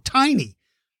so tiny?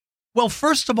 Well,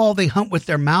 first of all, they hunt with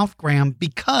their mouth, Graham,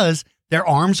 because their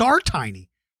arms are tiny.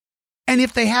 And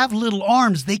if they have little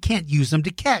arms, they can't use them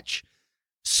to catch.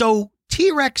 So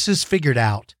T-Rexes figured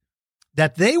out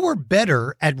that they were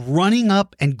better at running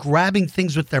up and grabbing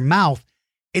things with their mouth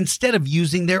instead of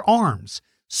using their arms.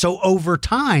 So over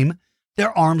time,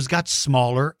 their arms got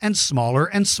smaller and smaller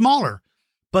and smaller,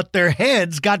 but their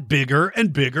heads got bigger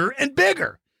and bigger and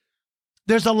bigger.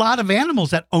 There's a lot of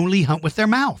animals that only hunt with their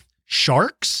mouth.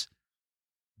 Sharks,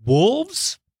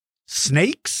 wolves,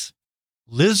 snakes,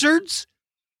 lizards.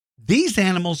 These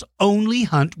animals only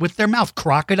hunt with their mouth.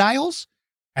 Crocodiles,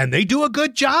 and they do a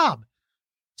good job.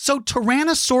 So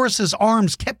Tyrannosaurus's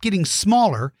arms kept getting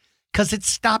smaller because it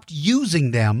stopped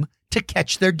using them to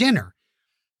catch their dinner.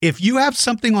 If you have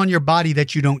something on your body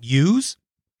that you don't use,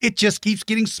 it just keeps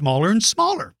getting smaller and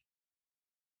smaller.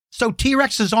 So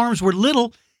T-Rex's arms were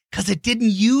little because it didn't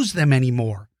use them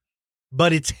anymore.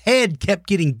 But its head kept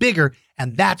getting bigger,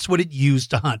 and that's what it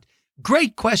used to hunt.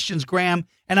 Great questions, Graham,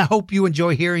 and I hope you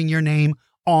enjoy hearing your name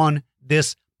on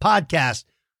this podcast.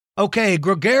 Okay,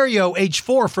 Gregorio, age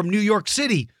 4 from New York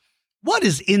City. What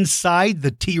is inside the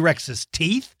T-Rex's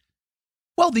teeth?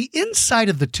 Well, the inside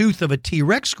of the tooth of a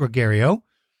T-Rex, Gregorio,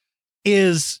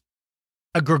 is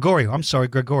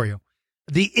Gregorio.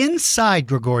 The inside,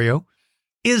 Gregorio,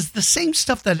 is the same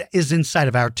stuff that is inside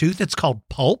of our tooth. It's called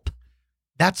pulp.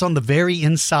 That's on the very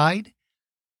inside.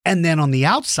 And then on the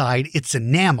outside, it's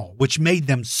enamel, which made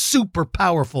them super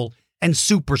powerful and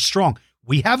super strong.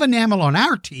 We have enamel on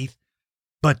our teeth,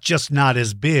 but just not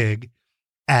as big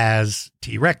as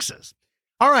T-Rex's.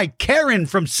 All right, Karen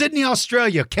from Sydney,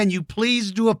 Australia, can you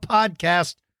please do a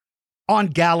podcast on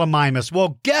Gallimimus?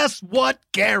 Well, guess what,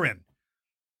 Karen?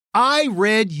 I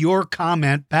read your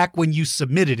comment back when you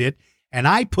submitted it, and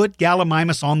I put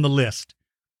Gallimimus on the list.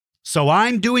 So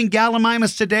I'm doing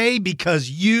Gallimimus today because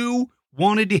you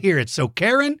wanted to hear it. So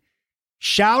Karen,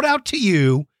 shout out to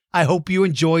you. I hope you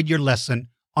enjoyed your lesson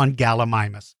on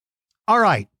Gallimimus. All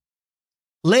right.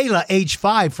 Layla, age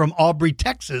 5 from Aubrey,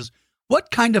 Texas. What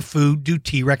kind of food do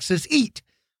T-Rexes eat?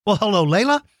 Well, hello,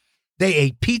 Layla. They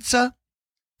ate pizza,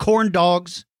 corn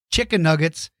dogs, chicken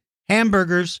nuggets,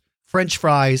 hamburgers, French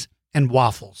fries, and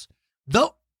waffles.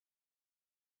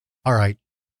 All right.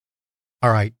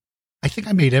 I think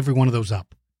I made every one of those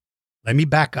up. Let me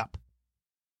back up.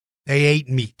 They ate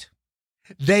meat.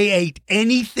 They ate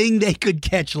anything they could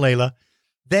catch, Layla.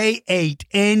 They ate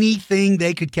anything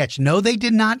they could catch. No, they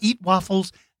did not eat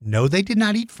waffles. No, they did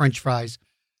not eat French fries.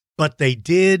 But they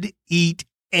did eat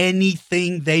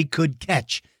anything they could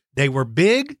catch. They were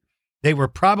big. They were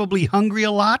probably hungry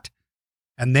a lot.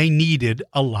 And they needed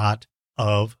a lot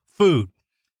of food.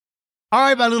 All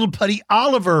right, my little buddy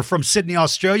Oliver from Sydney,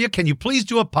 Australia, can you please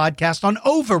do a podcast on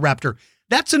Oviraptor?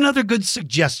 That's another good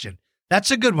suggestion.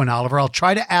 That's a good one, Oliver. I'll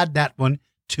try to add that one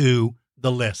to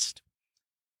the list.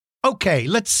 Okay,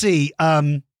 let's see.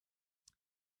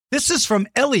 This is from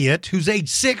Elliot, who's age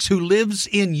 6, who lives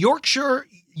in Yorkshire,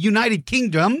 United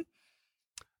Kingdom.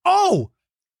 Elliot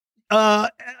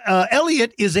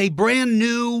is a brand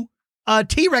new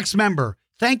T-Rex member.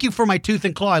 Thank you for my tooth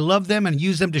and claw. I love them and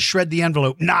use them to shred the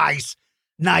envelope. Nice.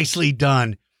 Nicely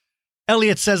done.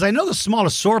 Elliot says, I know the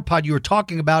smallest sauropod you were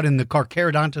talking about in the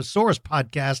Carcharodontosaurus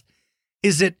podcast.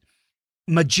 Is it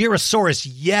Megasaurus?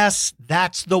 Yes,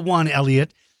 that's the one,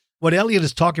 Elliot. What Elliot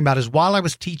is talking about is while I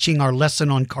was teaching our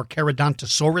lesson on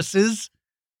Carcharodontosauruses,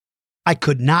 I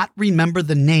could not remember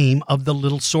the name of the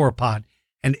little sauropod.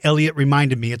 And Elliot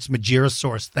reminded me it's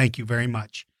Megasaurus. Thank you very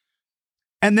much.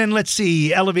 And then let's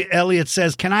see. Elliot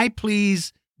says, can I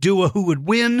please do a who would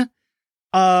win?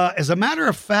 As a matter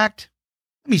of fact,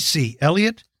 let me see,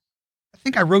 Elliot. I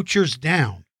think I wrote yours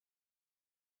down.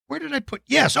 Where did I put?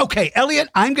 Yes. Okay, Elliot,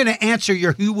 I'm going to answer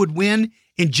your who would win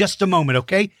in just a moment,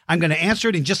 okay? I'm going to answer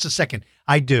it in just a second.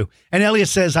 I do. And Elliot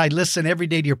says, I listen every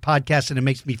day to your podcast and it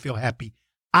makes me feel happy.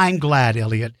 I'm glad,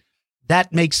 Elliot.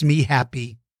 That makes me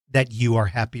happy that you are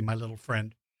happy, my little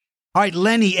friend. All right,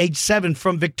 Lenny, age 7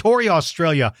 from Victoria,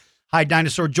 Australia. Hi,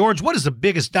 Dinosaur George. What is the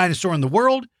biggest dinosaur in the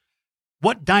world?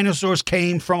 What dinosaurs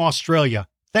came from Australia?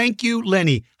 Thank you,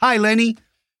 Lenny. Hi, Lenny.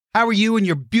 How are you in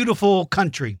your beautiful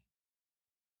country?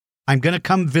 I'm going to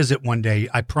come visit one day,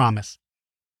 I promise.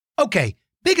 Okay,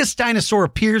 biggest dinosaur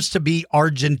appears to be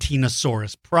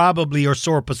Argentinosaurus, probably, or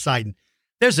Sauroposeidon.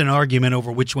 There's an argument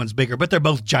over which one's bigger, but they're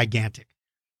both gigantic.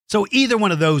 So either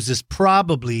one of those is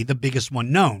probably the biggest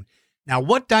one known. Now,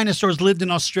 what dinosaurs lived in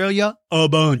Australia? A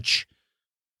bunch.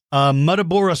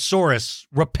 Muttaburrasaurus,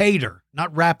 Rapator,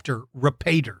 not raptor,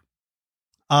 Rapator.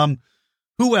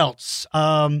 Who else?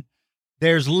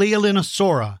 There's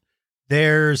Leolinosaura.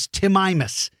 There's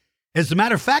Timimus. As a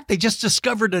matter of fact, they just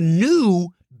discovered a new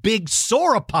big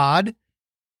sauropod,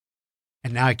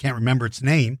 and now I can't remember its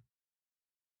name.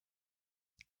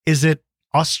 Is it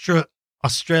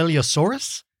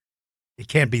Australiosaurus? It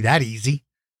can't be that easy.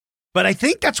 But I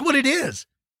think that's what it is.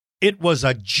 It was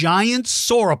a giant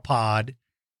sauropod.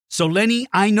 So, Lenny,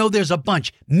 I know there's a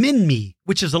bunch. Minmi,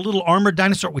 which is a little armored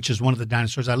dinosaur, which is one of the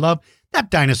dinosaurs I love.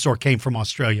 That dinosaur came from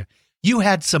Australia. You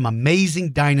had some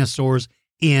amazing dinosaurs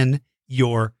in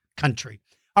your country.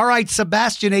 All right,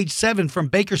 Sebastian, age 7 from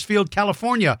Bakersfield,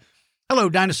 California. Hello,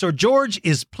 Dinosaur George.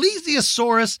 Is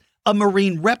Plesiosaurus a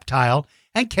marine reptile?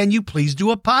 And can you please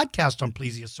do a podcast on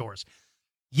Plesiosaurus?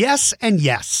 Yes and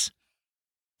yes.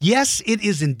 Yes, it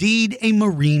is indeed a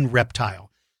marine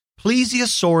reptile.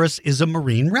 Plesiosaurus is a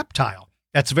marine reptile.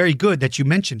 That's very good that you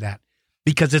mentioned that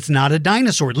because it's not a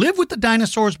dinosaur. It lived with the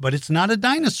dinosaurs, but it's not a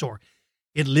dinosaur.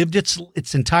 It lived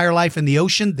its entire life in the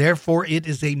ocean. Therefore, it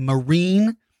is a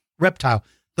marine reptile.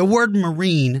 The word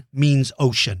marine means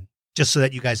ocean, just so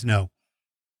that you guys know.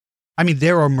 I mean,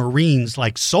 there are Marines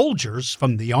like soldiers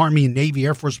from the Army, Navy,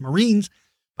 Air Force, Marines,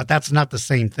 but that's not the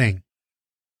same thing.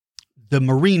 The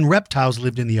marine reptiles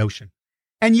lived in the ocean.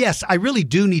 And yes, I really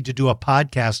do need to do a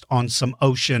podcast on some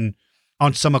ocean,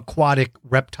 on some aquatic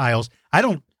reptiles.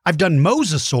 I've done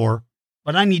mosasaur,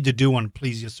 but I need to do one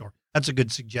plesiosaur. That's a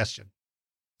good suggestion.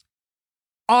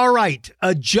 All right.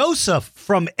 Joseph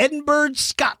from Edinburgh,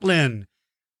 Scotland.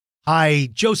 Hi,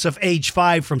 Joseph, age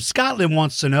 5 from Scotland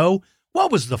wants to know,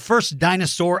 what was the first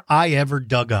dinosaur I ever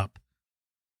dug up?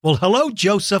 Well, hello,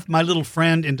 Joseph, my little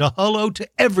friend, and hello to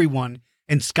everyone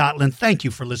in Scotland. Thank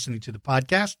you for listening to the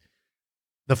podcast.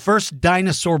 The first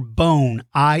dinosaur bone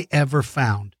I ever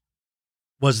found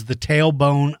was the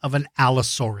tailbone of an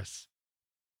Allosaurus.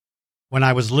 When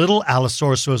I was little,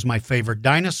 Allosaurus was my favorite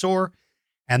dinosaur.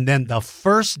 And then the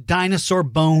first dinosaur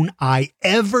bone I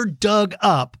ever dug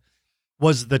up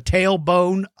was the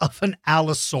tailbone of an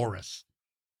Allosaurus.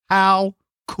 How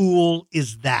cool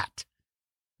is that?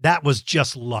 That was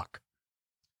just luck.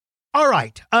 All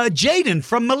right, Jaden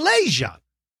from Malaysia.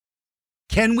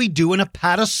 Can we do an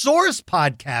Apatosaurus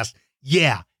podcast?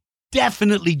 Yeah,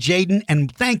 definitely, Jaden.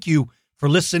 And thank you for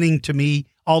listening to me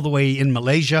all the way in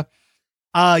Malaysia.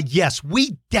 Yes,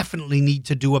 we definitely need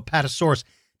to do Apatosaurus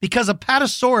because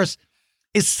Apatosaurus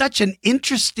is such an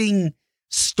interesting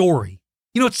story.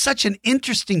 You know, it's such an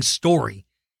interesting story.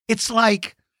 It's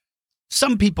like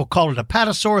some people call it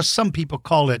Apatosaurus. Some people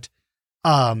call it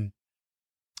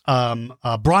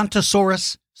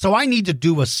Brontosaurus. So I need to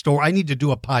do a story. I need to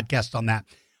do a podcast on that.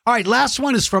 All right. Last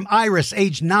one is from Iris,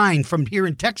 age 9 from here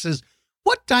in Texas.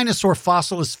 What dinosaur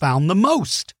fossil is found the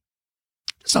most?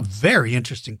 It's a very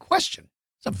interesting question.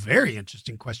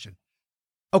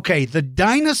 Okay. The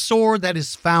dinosaur that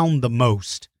is found the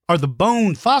most, or the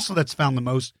bone fossil that's found the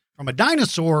most from a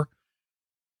dinosaur,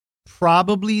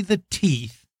 probably the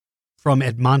teeth from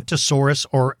Edmontosaurus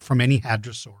or from any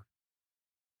hadrosaur.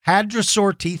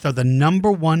 Hadrosaur teeth are the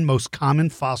number one most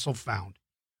common fossil found.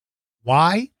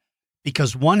 Why?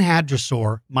 Because one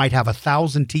hadrosaur might have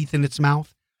 1,000 teeth in its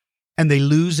mouth, and they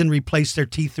lose and replace their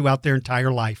teeth throughout their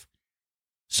entire life.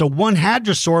 So one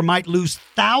hadrosaur might lose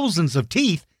thousands of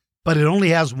teeth, but it only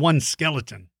has one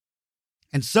skeleton.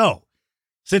 And so,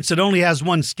 since it only has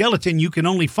one skeleton, you can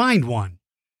only find one.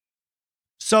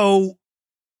 So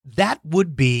that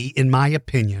would be, in my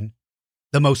opinion,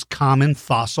 the most common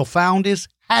fossil found is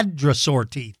hadrosaur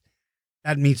teeth.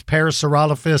 That means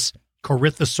Parasaurolophus,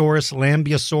 Corythosaurus,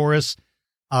 Lambeosaurus,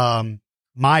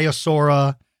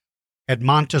 Maiasaura,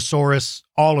 Edmontosaurus,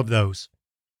 all of those.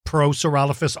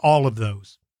 Prosaurolophus, all of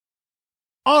those.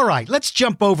 All right, let's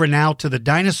jump over now to the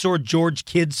Dinosaur George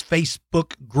Kids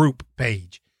Facebook group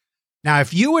page. Now,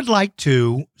 if you would like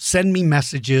to send me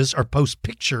messages or post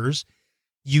pictures,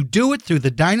 you do it through the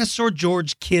Dinosaur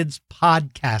George Kids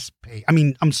podcast page.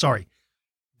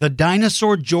 The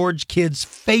Dinosaur George Kids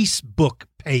Facebook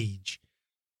page.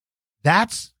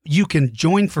 You can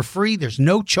join for free. There's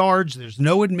no charge. There's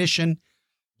no admission.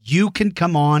 You can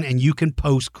come on and you can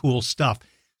post cool stuff.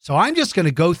 So I'm just going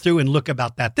to go through and look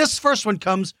about that. This first one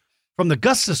comes from the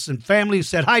Gustafson family who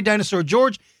said, "Hi, Dinosaur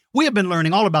George. We have been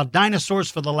learning all about dinosaurs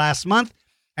for the last month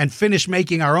and finished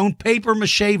making our own paper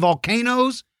mache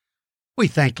volcanoes. We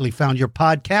thankfully found your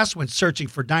podcast when searching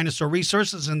for dinosaur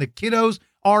resources, and the kiddos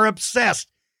are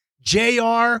obsessed.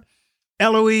 JR,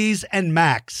 Eloise, and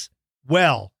Max.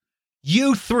 Well,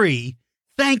 you three,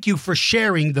 thank you for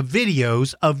sharing the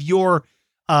videos of your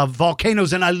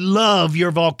volcanoes, and I love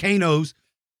your volcanoes.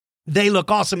 They look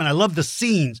awesome, and I love the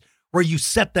scenes where you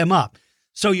set them up.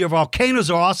 So your volcanoes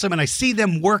are awesome, and I see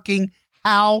them working.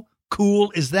 How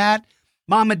cool is that?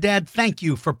 Mom and Dad, thank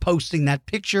you for posting that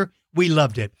picture. We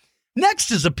loved it." Next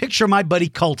is a picture of my buddy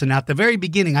Colton. At the very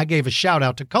beginning, I gave a shout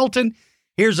out to Colton.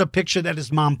 Here's a picture that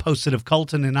his mom posted of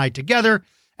Colton and I together,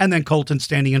 and then Colton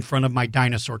standing in front of my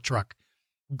dinosaur truck.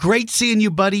 Great seeing you,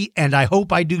 buddy, and I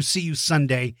hope I do see you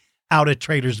Sunday out at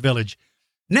Traders Village.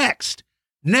 Next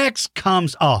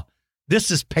comes,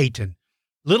 this is Peyton,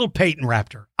 little Peyton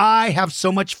Raptor. I have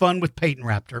so much fun with Peyton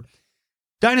Raptor.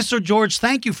 Dinosaur George,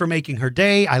 thank you for making her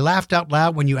day. I laughed out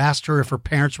loud when you asked her if her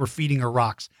parents were feeding her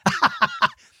rocks.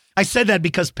 I said that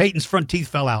because Peyton's front teeth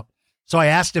fell out. So I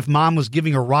asked if Mom was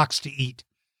giving her rocks to eat.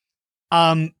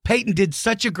 Peyton did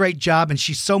such a great job, and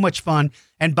she's so much fun.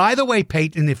 And by the way,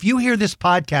 Peyton, if you hear this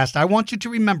podcast, I want you to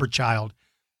remember, child,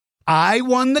 I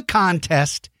won the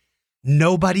contest.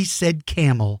 Nobody said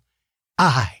camel.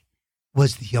 I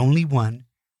was the only one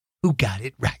who got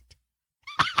it right.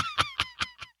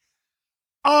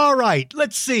 All right,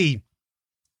 let's see.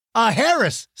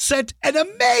 Harris sent an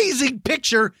amazing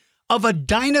picture of a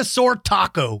dinosaur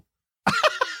taco.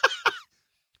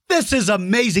 This is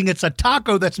amazing. It's a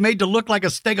taco that's made to look like a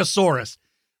stegosaurus.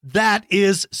 That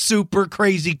is super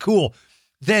crazy cool.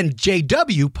 Then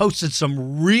JW posted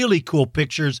some really cool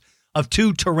pictures of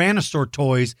 2 Tyrannosaur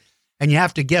toys, and you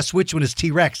have to guess which one is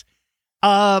T-Rex.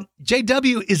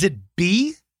 JW, is it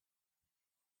B?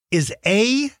 Is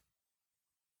A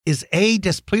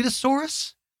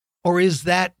Daspletosaurus? Or is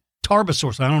that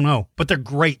Tarbosaurus? I don't know, but they're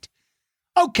great.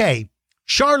 Okay,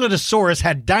 Charlotosaurus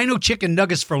had dino chicken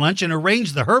nuggets for lunch and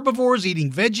arranged the herbivores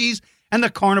eating veggies and the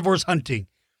carnivores hunting.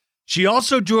 She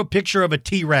also drew a picture of a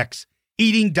T-Rex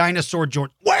eating Dinosaur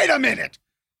George. Wait a minute!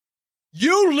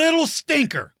 You little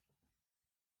stinker!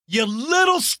 You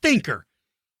little stinker!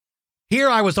 Here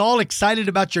I was all excited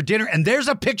about your dinner, and there's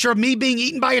a picture of me being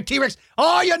eaten by a T-Rex.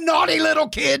 Oh, you naughty little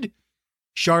kid!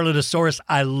 Charlotosaurus,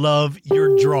 I love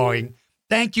your drawing.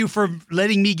 Thank you for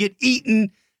letting me get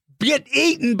eaten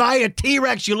by a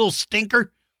T-Rex, you little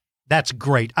stinker. That's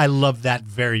great. I love that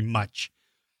very much.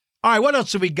 All right, what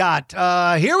else have we got?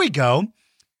 Here we go.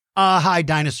 Hi,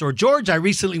 Dinosaur George. I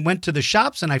recently went to the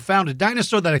shops and I found a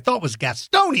dinosaur that I thought was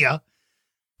Gastonia,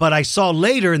 but I saw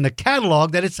later in the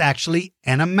catalog that it's actually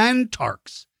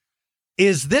Anamantarx.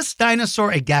 Is this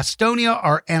dinosaur a Gastonia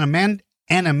or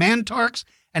Anamantarx,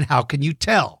 and how can you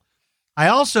tell? I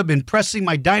also have been pressing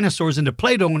my dinosaurs into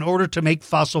Play-Doh in order to make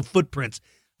fossil footprints.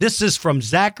 This is from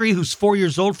Zachary, who's 4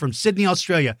 years old from Sydney,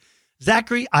 Australia.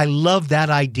 Zachary, I love that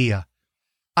idea.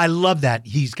 I love that.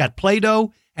 He's got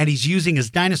Play-Doh, and he's using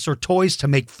his dinosaur toys to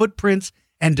make footprints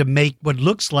and to make what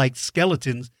looks like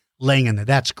skeletons laying in there.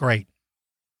 That's great.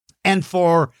 And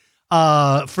for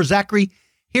Zachary,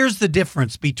 here's the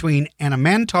difference between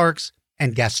Anamantarx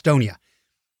and Gastonia.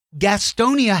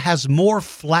 Gastonia has more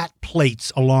flat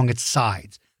plates along its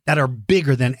sides that are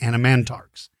bigger than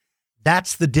Anamantarx.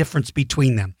 That's the difference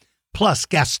between them. Plus,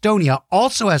 Gastonia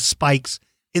also has spikes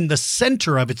in the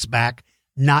center of its back,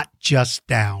 not just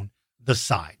down the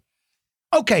side.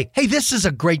 Okay, hey, this is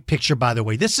a great picture, by the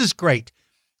way. This is great.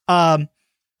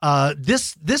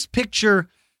 This picture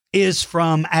is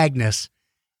from Agnes.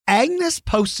 Agnes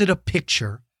posted a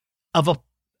picture of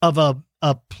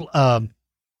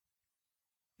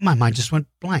my mind just went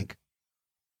blank.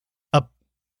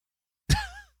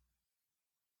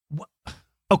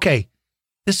 Okay,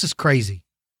 this is crazy.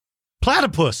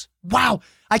 Platypus. Wow.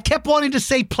 I kept wanting to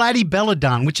say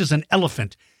Platybelodon, which is an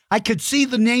elephant. I could see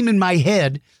the name in my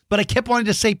head, but I kept wanting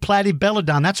to say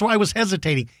Platybelodon. That's why I was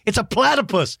hesitating. It's a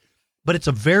platypus, but it's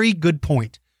a very good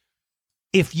point.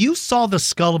 If you saw the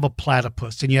skull of a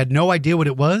platypus and you had no idea what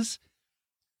it was,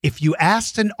 if you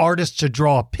asked an artist to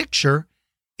draw a picture,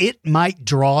 it might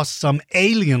draw some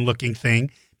alien-looking thing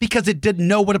because it didn't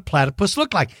know what a platypus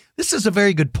looked like. This is a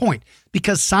very good point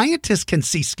because scientists can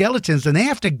see skeletons and they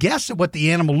have to guess at what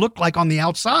the animal looked like on the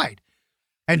outside.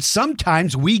 And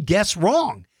sometimes we guess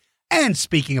wrong. And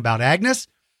speaking about Agnes,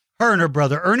 her and her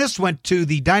brother Ernest went to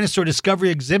the Dinosaur Discovery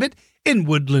exhibit in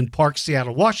Woodland Park,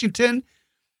 Seattle, Washington.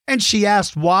 And she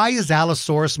asked, why is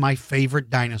Allosaurus my favorite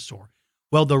dinosaur?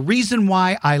 Well, the reason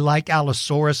why I like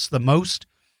Allosaurus the most,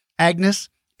 Agnes,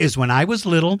 is when I was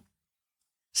little,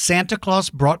 Santa Claus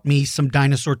brought me some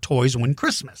dinosaur toys one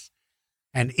Christmas.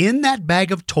 And in that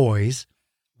bag of toys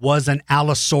was an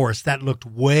Allosaurus that looked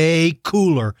way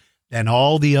cooler than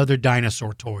all the other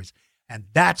dinosaur toys. And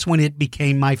that's when it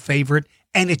became my favorite,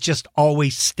 and it just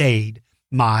always stayed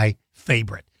my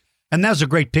favorite. And those are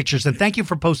great pictures, and thank you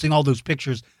for posting all those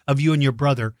pictures of you and your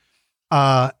brother.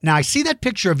 Now, I see that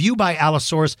picture of you by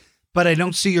Allosaurus, but I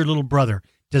don't see your little brother.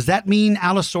 Does that mean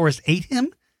Allosaurus ate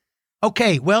him?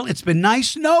 Okay, well, it's been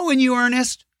nice knowing you,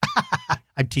 Ernest.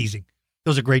 I'm teasing.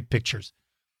 Those are great pictures.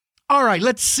 All right,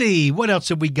 let's see. What else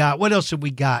have we got?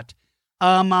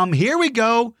 Here we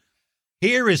go.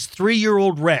 Here is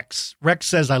 3-year-old Rex. Rex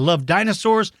says, I love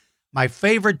dinosaurs. My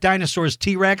favorite dinosaur is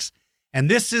T-Rex. And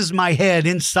this is my head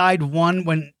inside one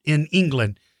when in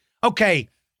England. Okay,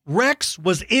 Rex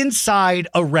was inside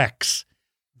a Rex.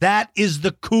 That is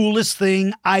the coolest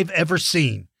thing I've ever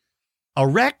seen. A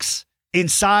Rex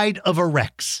inside of a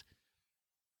Rex.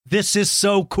 This is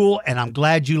so cool, and I'm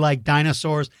glad you like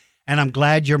dinosaurs, and I'm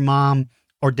glad your mom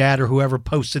or dad or whoever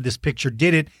posted this picture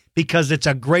did it because it's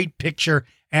a great picture,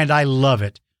 and I love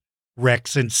it.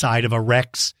 Rex inside of a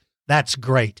Rex. That's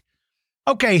great.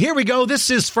 Okay, here we go.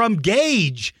 This is from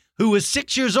Gage, who is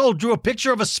 6 years old, drew a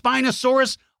picture of a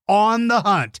Spinosaurus on the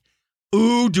hunt.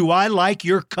 Ooh, do I like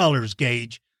your colors,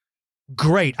 Gage.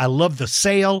 Great. I love the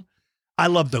sail. I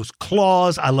love those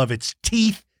claws. I love its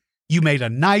teeth. You made a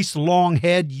nice long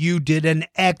head. You did an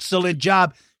excellent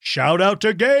job. Shout out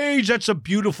to Gage. That's a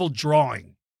beautiful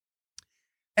drawing.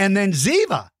 And then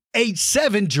Ziva, age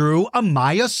 7, drew a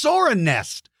Maiasaura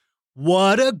nest.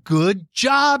 What a good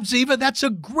job, Ziva. That's a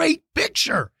great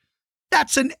picture.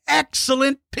 That's an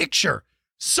excellent picture.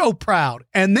 So proud.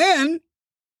 And then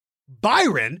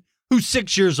Byron, who's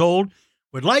 6 years old,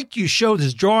 would like you to show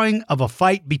this drawing of a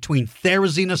fight between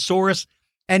Therizinosaurus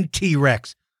and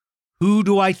T-Rex. Who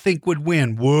do I think would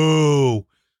win? Whoa,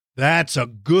 that's a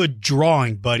good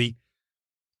drawing, buddy.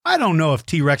 I don't know if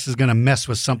T-Rex is going to mess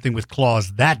with something with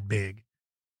claws that big.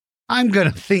 I'm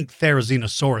going to think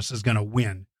Therizinosaurus is going to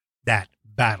win that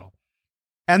battle.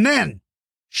 And then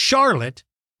Charlotte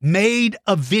made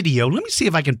a video. Let me see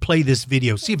if I can play this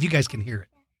video. See if you guys can hear it.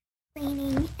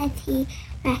 Cleaning a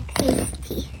T-Rex's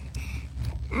teeth.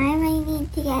 I might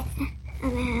need to get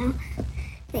somehow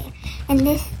there. And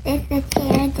this is the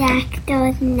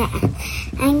pterodactyl's nest.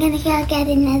 I'm going to go get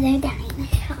another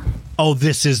dinosaur. Oh,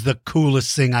 this is the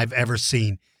coolest thing I've ever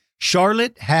seen.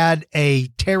 Charlotte had a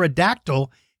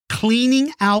pterodactyl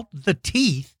cleaning out the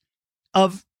teeth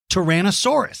of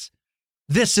Tyrannosaurus.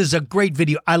 This is a great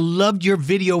video. I loved your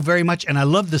video very much, and I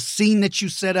love the scene that you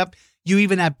set up. You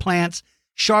even had plants.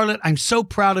 Charlotte, I'm so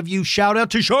proud of you. Shout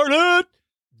out to Charlotte.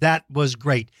 That was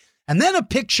great. And then a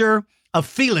picture of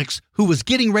Felix, who was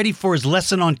getting ready for his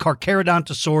lesson on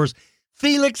Carcharodontosaurs.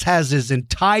 Felix has his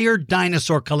entire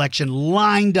dinosaur collection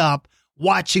lined up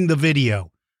watching the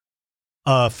video.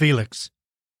 Felix,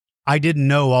 I didn't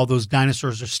know all those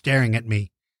dinosaurs are staring at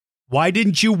me. Why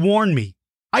didn't you warn me?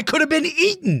 I could have been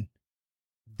eaten.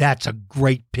 That's a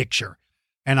great picture.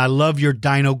 And I love your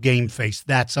dino game face.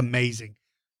 That's amazing.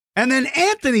 And then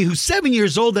Anthony, who's 7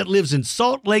 years old, that lives in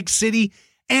Salt Lake City.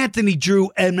 Anthony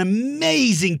drew an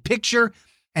amazing picture,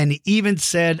 and he even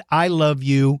said, I love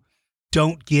you.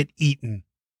 Don't get eaten.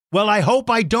 Well, I hope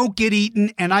I don't get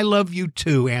eaten, and I love you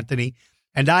too, Anthony.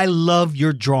 And I love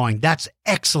your drawing. That's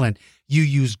excellent. You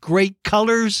use great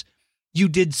colors. You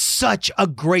did such a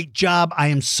great job. I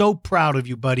am so proud of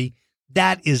you, buddy.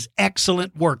 That is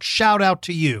excellent work. Shout out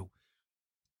to you.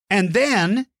 And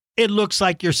then it looks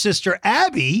like your sister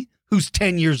Abby, who's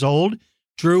 10 years old,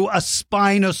 drew a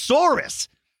Spinosaurus.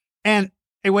 And,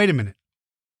 hey, wait a minute.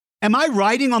 Am I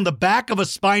riding on the back of a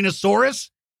Spinosaurus?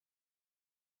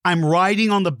 I'm riding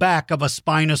on the back of a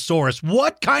Spinosaurus.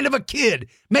 What kind of a kid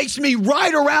makes me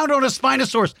ride around on a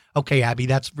Spinosaurus? Okay, Abby,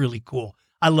 that's really cool.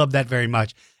 I love that very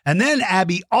much. And then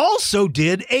Abby also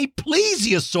did a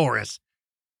Plesiosaurus.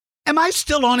 Am I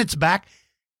still on its back?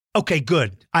 Okay,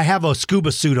 good. I have a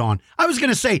scuba suit on. I was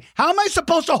going to say, how am I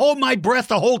supposed to hold my breath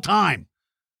the whole time?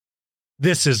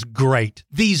 This is great.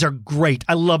 These are great.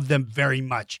 I love them very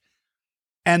much.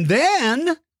 And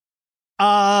then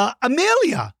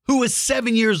Amelia, who is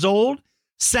 7 years old,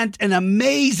 sent an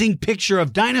amazing picture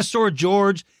of Dinosaur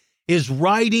George is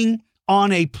riding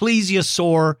on a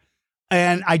plesiosaur,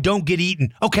 and I don't get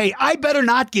eaten. Okay, I better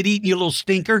not get eaten, you little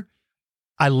stinker.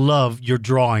 I love your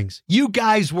drawings. You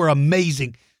guys were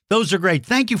amazing. Those are great.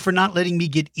 Thank you for not letting me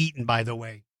get eaten, by the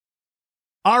way.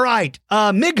 All right,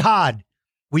 Mighad.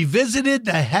 We visited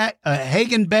the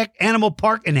Hagenbeck Animal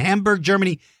Park in Hamburg,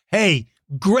 Germany. Hey,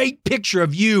 great picture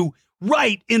of you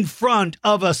right in front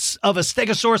of a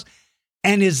Stegosaurus.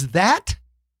 And is that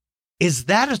a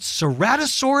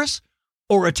Ceratosaurus?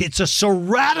 Or it's a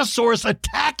Ceratosaurus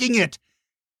attacking it?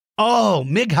 Oh,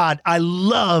 Mighad, I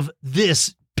love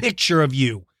this picture of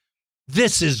you.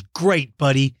 This is great,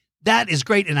 buddy. That is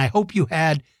great, and I hope you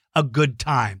had a good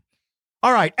time.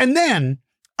 All right, and then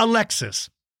Alexis.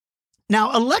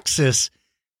 Now, Alexis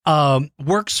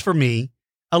works for me.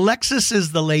 Alexis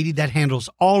is the lady that handles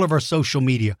all of our social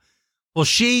media. Well,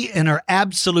 she and her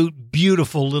absolute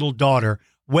beautiful little daughter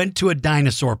went to a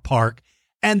dinosaur park,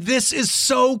 and this is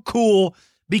so cool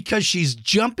because she's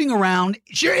jumping around.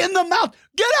 You're in the mouth.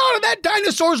 Get out of that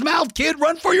dinosaur's mouth, kid.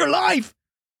 Run for your life.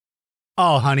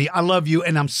 Oh, honey, I love you,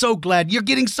 and I'm so glad you're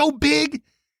getting so big.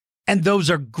 And those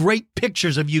are great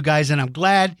pictures of you guys, and I'm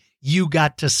glad you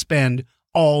got to spend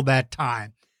all that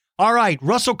time. All right,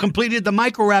 Russell completed the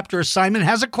Microraptor assignment,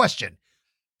 has a question.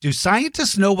 Do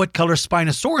scientists know what color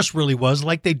Spinosaurus really was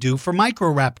like they do for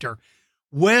Microraptor?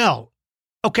 Well,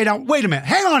 okay, now, wait a minute.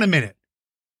 Hang on a minute.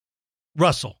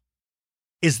 Russell,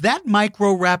 is that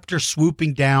Microraptor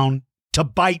swooping down to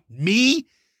bite me?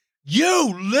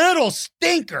 You little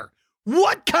stinker.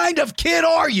 What kind of kid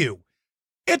are you?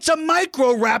 It's a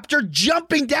Microraptor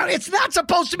jumping down. It's not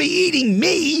supposed to be eating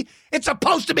me. It's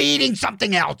supposed to be eating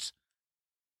something else.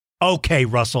 Okay,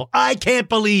 Russell, I can't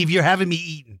believe you're having me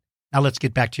eaten. Now let's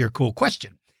get back to your cool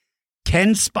question.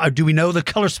 Do we know the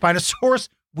color Spinosaurus?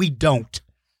 We don't.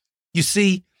 You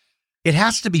see, it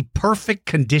has to be perfect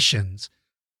conditions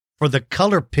for the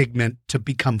color pigment to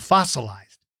become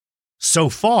fossilized. So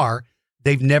far,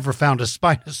 they've never found a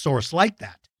Spinosaurus like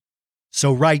that.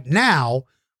 So right now,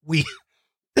 we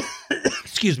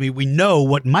know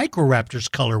what Microraptor's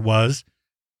color was,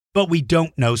 but we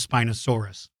don't know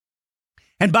Spinosaurus.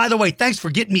 And by the way, thanks for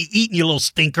getting me eaten, you little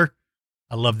stinker.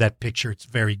 I love that picture. It's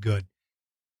very good.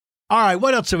 All right,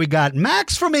 what else have we got?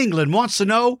 Max from England wants to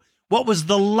know what was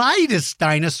the lightest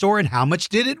dinosaur and how much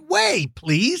did it weigh,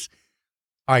 please?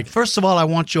 All right, first of all, I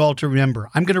want you all to remember,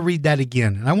 I'm going to read that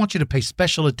again, and I want you to pay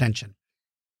special attention.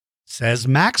 It says,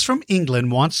 Max from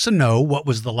England wants to know what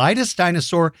was the lightest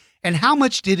dinosaur and how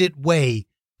much did it weigh,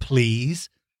 please?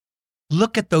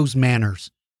 Look at those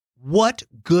manners. What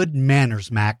good manners,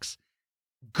 Max.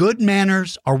 Good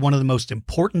manners are one of the most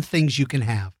important things you can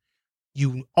have.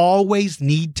 You always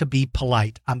need to be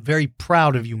polite. I'm very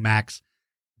proud of you, Max.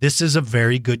 This is a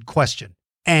very good question.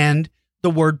 And the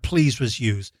word please was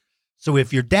used. So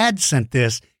if your dad sent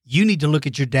this, you need to look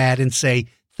at your dad and say,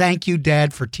 thank you,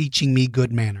 Dad, for teaching me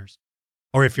good manners.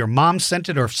 Or if your mom sent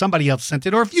it, or if somebody else sent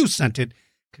it, or if you sent it,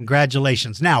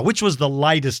 congratulations. Now, which was the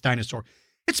lightest dinosaur?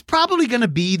 It's probably going to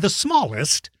be the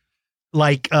smallest,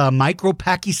 like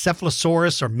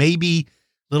Micropachycephalosaurus or maybe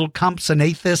little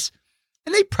Compsognathus.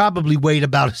 And they probably weighed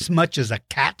about as much as a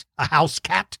cat, a house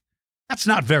cat. That's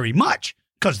not very much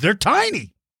because they're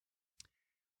tiny.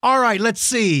 All right, let's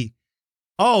see.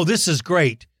 Oh, this is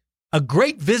great. A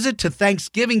great visit to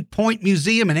Thanksgiving Point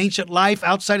Museum and Ancient Life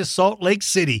outside of Salt Lake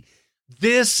City.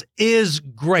 This is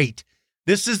great.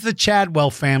 This is the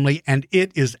Chadwell family, and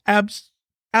it is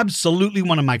absolutely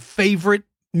one of my favorite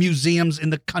museums in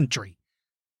the country.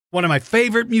 One of my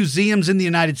favorite museums in the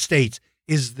United States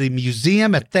is the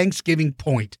museum at Thanksgiving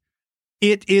Point.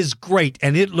 It is great,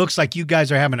 and it looks like you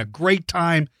guys are having a great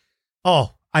time.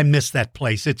 Oh, I miss that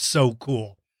place. It's so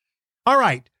cool. All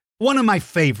right, one of my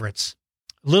favorites,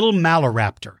 little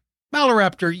Maloraptor.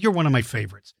 Maloraptor, you're one of my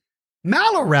favorites.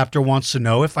 Maloraptor wants to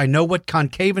know if I know what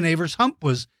Concavenator's hump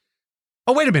was.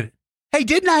 Oh, wait a minute. Hey,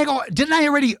 didn't I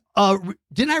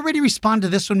already respond to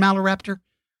this one, Maloraptor?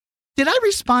 Did I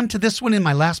respond to this one in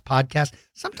my last podcast?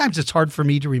 Sometimes it's hard for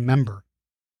me to remember.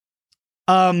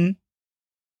 But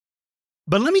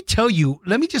let me tell you,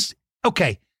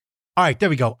 okay. All right, there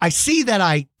we go. I see that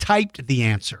I typed the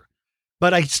answer,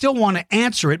 but I still want to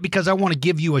answer it because I want to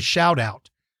give you a shout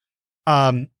out.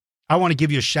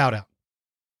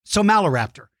 So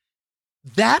Maloraptor,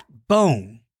 that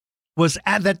bone was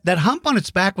that hump on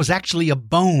its back was actually a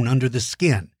bone under the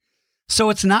skin. So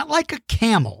it's not like a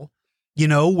camel,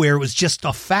 where it was just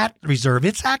a fat reserve.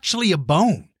 It's actually a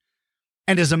bone.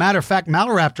 And as a matter of fact,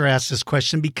 Maloraptor asked this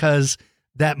question because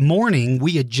that morning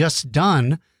we had just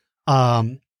done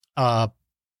a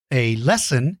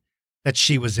lesson that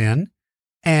she was in,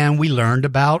 and we learned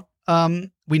about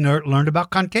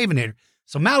Concavenator.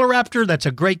 So Maloraptor, that's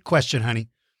a great question, honey.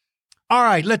 All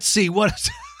right, let's see what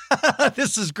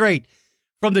this is great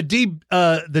from the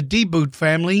D-Boot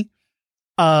family.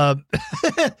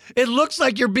 It looks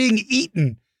like you're being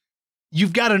eaten.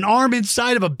 You've got an arm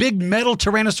inside of a big metal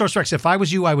Tyrannosaurus Rex. If I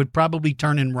was you, I would probably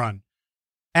turn and run.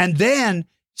 And then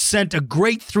sent a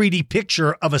great 3D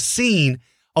picture of a scene.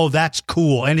 Oh, that's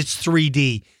cool. And it's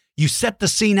 3D. You set the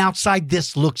scene outside.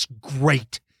 This looks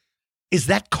great. Is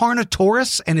that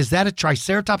Carnotaurus? And is that a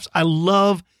Triceratops? I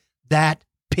love that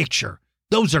picture.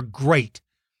 Those are great.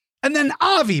 And then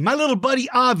Avi, my little buddy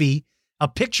Avi, a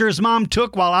picture his mom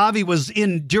took while Avi was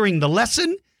in during the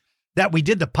lesson that we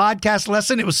did, the podcast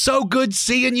lesson. It was so good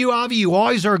seeing you, Avi. You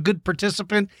always are a good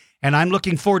participant, and I'm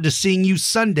looking forward to seeing you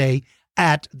Sunday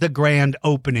at the grand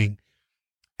opening.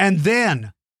 And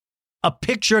then a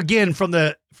picture again from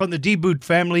the D-Boot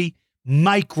family,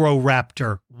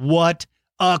 Microraptor. What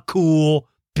a cool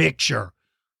picture.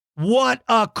 What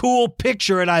a cool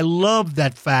picture, and I love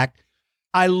that fact.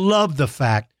 I love the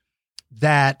fact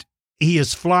that he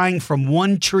is flying from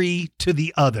one tree to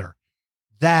the other.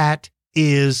 That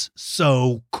is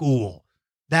so cool.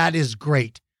 That is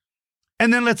great.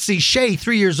 And then let's see, Shay,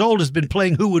 3 years old, has been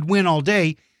playing Who Would Win all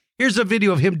day. Here's a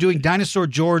video of him doing Dinosaur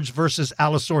George versus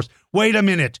Allosaurus. Wait a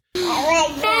minute.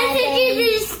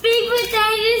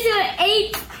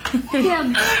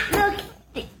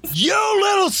 You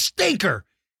little stinker.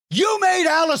 You made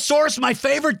Allosaurus, my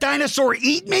favorite dinosaur,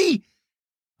 eat me?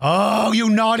 Oh, you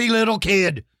naughty little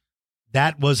kid.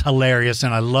 That was hilarious,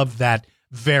 and I love that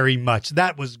very much.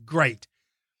 That was great.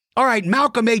 All right,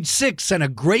 Malcolm, age 6, sent a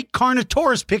great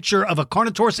Carnotaurus picture of a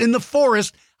Carnotaurus in the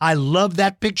forest. I love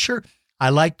that picture. I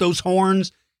like those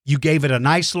horns. You gave it a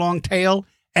nice long tail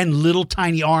and little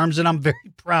tiny arms, and I'm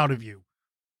very proud of you.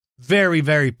 Very,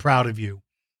 very proud of you.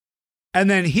 And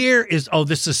then here is, oh,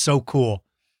 this is so cool.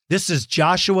 This is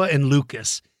Joshua and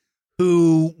Lucas,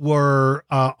 who were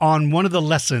on one of the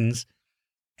lessons.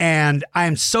 And I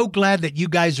am so glad that you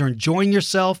guys are enjoying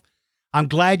yourself. I'm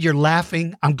glad you're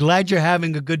laughing. I'm glad you're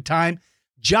having a good time.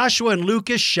 Joshua and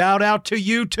Lucas, shout out to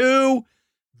you too.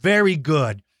 Very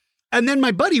good. And then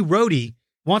my buddy Rhodey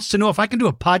wants to know if I can do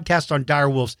a podcast on dire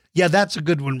wolves. Yeah, that's a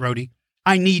good one, Rhodey.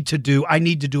 I need to do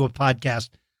a podcast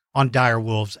on dire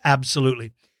wolves.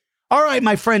 Absolutely. All right,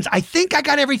 my friends, I think I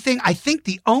got everything. I think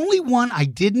the only one I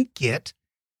didn't get,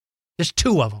 there's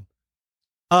two of them.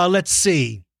 Let's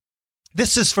see.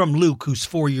 This is from Luke, who's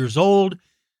 4 years old.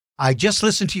 I just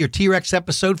listened to your T-Rex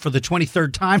episode for the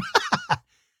 23rd time.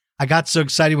 I got so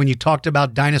excited when you talked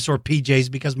about dinosaur PJs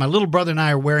because my little brother and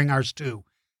I are wearing ours too.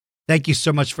 Thank you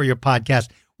so much for your podcast.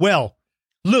 Well,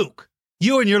 Luke,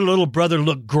 you and your little brother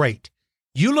look great.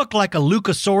 You look like a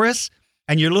Lucasaurus,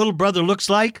 and your little brother looks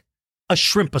like a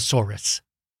Shrimposaurus.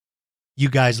 You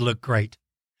guys look great.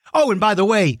 Oh, and by the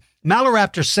way,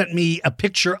 Maloraptor sent me a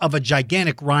picture of a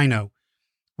gigantic rhino,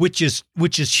 which is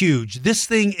huge. This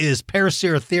thing is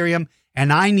Paraceratherium,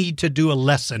 and I need to do a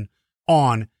lesson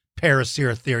on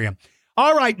Paraceratherium.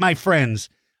 All right, my friends,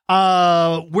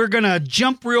 we're going to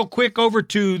jump real quick over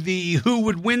to the Who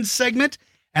Would Win segment,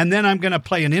 and then I'm going to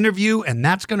play an interview, and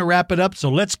that's going to wrap it up. So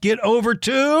let's get over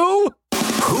to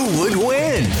Who Would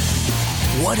Win?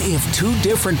 What if two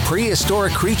different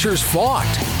prehistoric creatures fought?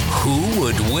 Who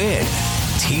would win?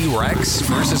 T-Rex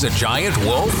versus a giant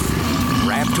wolf?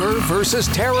 Raptor versus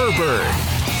terror bird?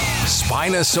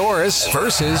 Spinosaurus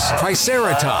versus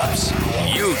Triceratops?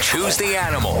 You choose the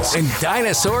animals, and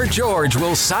Dinosaur George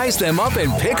will size them up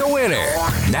and pick a winner.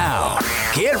 Now,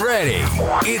 get ready.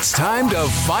 It's time to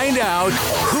find out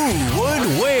who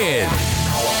would win.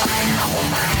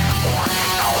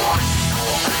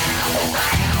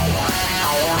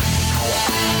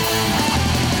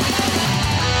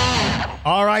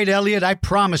 All right, Elliot, I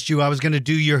promised you I was going to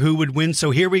do your Who Would Win,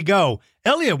 so here we go.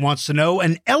 Elliot wants to know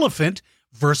an elephant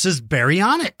versus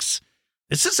Baryonyx.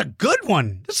 This is a good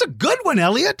one. This is a good one,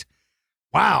 Elliot.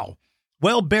 Wow.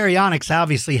 Well, Baryonyx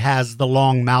obviously has the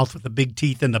long mouth with the big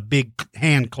teeth and the big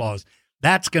hand claws.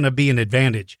 That's going to be an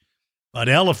advantage. But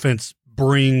elephants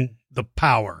bring the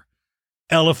power.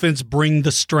 Elephants bring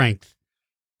the strength.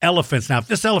 Elephants. Now, if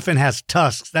this elephant has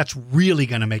tusks, that's really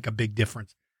going to make a big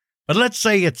difference. But let's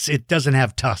say it doesn't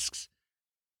have tusks.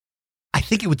 I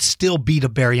think it would still beat a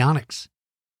Baryonyx.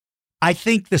 I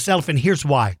think this elephant, here's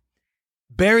why.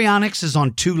 Baryonyx is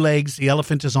on 2 legs. The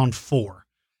elephant is on 4.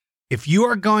 If you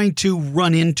are going to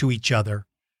run into each other,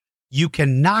 you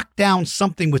can knock down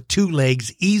something with 2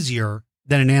 legs easier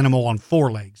than an animal on 4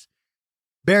 legs.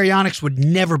 Baryonyx would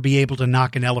never be able to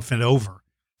knock an elephant over.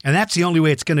 And that's the only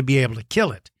way it's going to be able to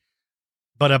kill it.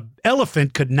 But an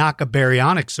elephant could knock a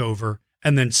Baryonyx over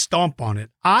and then stomp on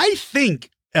it. I think,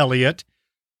 Elliot,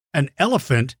 an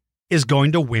elephant is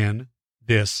going to win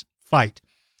this fight.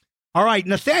 All right,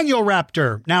 Nathaniel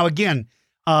Raptor. Now, again,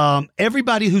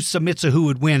 everybody who submits a Who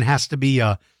Would Win has to be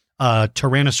a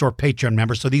Tyrannosaur Patreon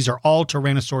member. So these are all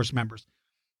Tyrannosaurus members.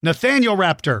 Nathaniel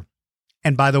Raptor.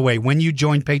 And by the way, when you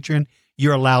join Patreon,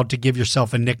 you're allowed to give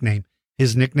yourself a nickname.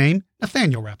 His nickname,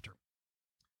 Nathaniel Raptor.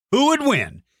 Who would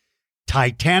win?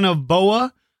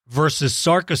 Titanoboa versus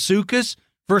Sarcosuchus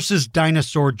versus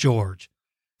Dinosaur George.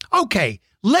 Okay,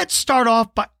 let's start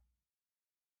off by...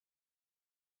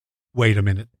 Wait a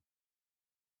minute.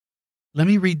 Let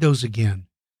me read those again.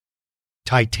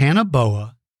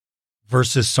 Titanoboa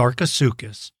versus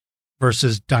Sarcosuchus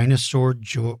versus Dinosaur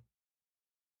George.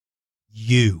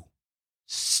 You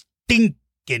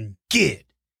stinking kid.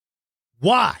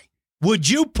 Why would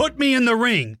you put me in the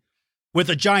ring with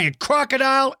a giant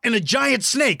crocodile and a giant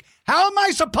snake? How am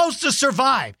I supposed to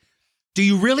survive? Do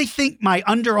you really think my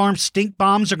underarm stink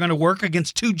bombs are going to work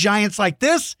against 2 giants like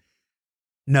this?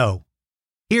 No.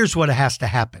 Here's what has to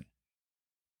happen.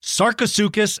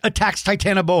 Sarcosuchus attacks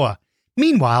Titanoboa.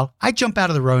 Meanwhile, I jump out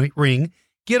of the ring,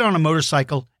 get on a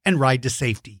motorcycle, and ride to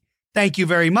safety. Thank you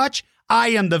very much. I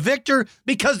am the victor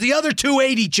because the other 2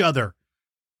 ate each other.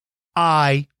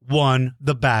 I won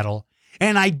the battle,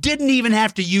 and I didn't even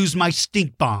have to use my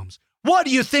stink bombs. What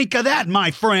do you think of that,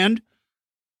 my friend?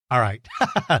 All right.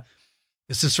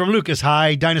 This is from Lucas.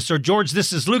 Hi, Dinosaur George.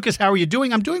 This is Lucas. How are you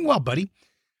doing? I'm doing well, buddy.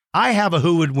 I have a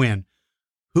Who Would Win.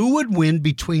 Who would win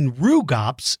between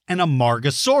Rugops and a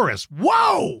Margosaurus?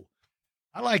 Whoa!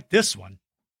 I like this one.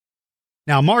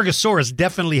 Now, Margosaurus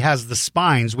definitely has the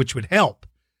spines, which would help.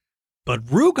 But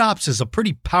Rugops is a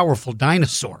pretty powerful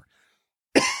dinosaur.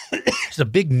 He's a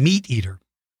big meat eater,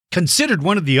 considered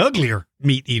one of the uglier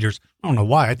meat eaters. I don't know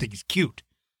why. I think he's cute.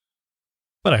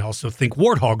 But I also think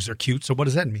warthogs are cute, so what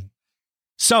does that mean?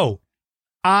 So,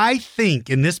 I think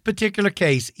in this particular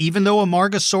case, even though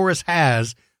Amargasaurus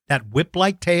has that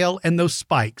whip-like tail and those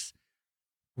spikes,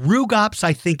 Rugops,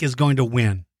 I think, is going to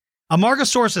win.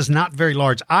 Amargasaurus is not very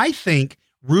large. I think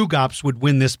Rugops would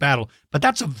win this battle, but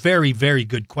that's a very, very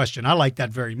good question. I like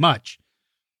that very much.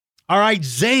 All right,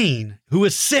 Zane, who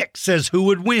is 6, says who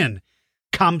would win?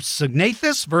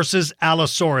 Compsognathus versus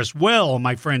Allosaurus. Well,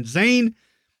 my friend Zane,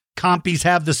 Compies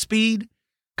have the speed.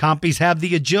 Compies have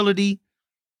the agility.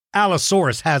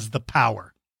 Allosaurus has the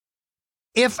power.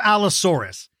 If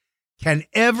Allosaurus can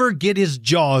ever get his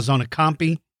jaws on a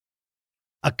Compy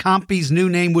new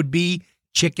name would be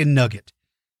Chicken Nugget,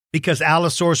 because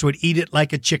Allosaurus would eat it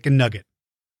like a chicken nugget.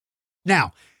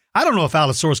 Now, I don't know if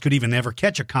Allosaurus could even ever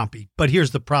catch a Compy, but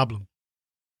here's the problem.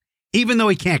 Even though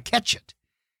he can't catch it,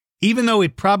 even though he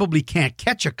probably can't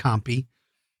catch a Compy,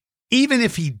 even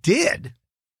if he did,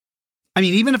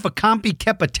 even if a Compy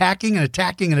kept attacking and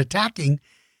attacking and attacking,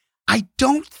 I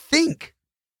don't think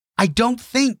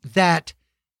that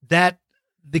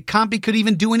the Compy could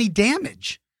even do any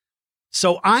damage.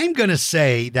 So I'm going to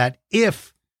say that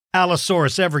if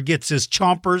Allosaurus ever gets his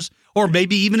chompers, or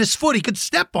maybe even his foot, he could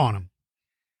step on him.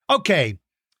 Okay,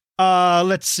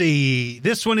 let's see.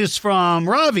 This one is from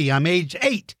Ravi. I'm age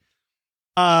 8.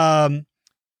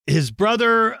 His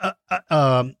brother,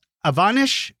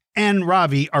 Avanish and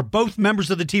Ravi are both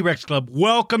members of the T-Rex Club.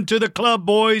 Welcome to the club,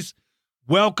 boys.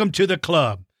 Welcome to the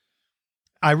club.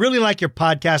 I really like your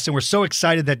podcast, and we're so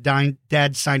excited that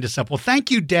Dad signed us up. Well, thank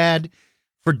you, Dad,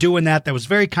 for doing that. That was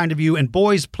very kind of you. And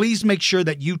boys, please make sure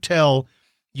that you tell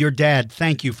your dad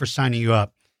thank you for signing you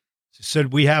up. So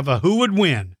we have a who would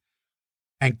win.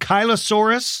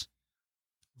 Ankylosaurus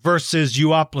versus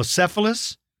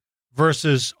Euoplocephalus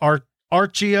versus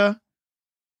Archaea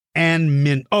and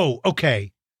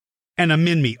and a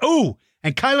Minmi. Oh,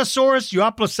 Ankylosaurus,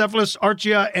 Euoplocephalus,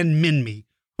 Archaea, and Minmi.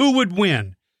 Who would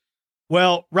win?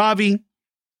 Well, Ravi,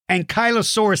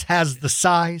 Ankylosaurus has the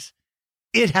size.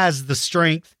 It has the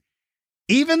strength.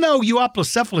 Even though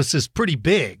Euoplocephalus is pretty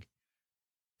big.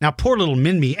 Now, poor little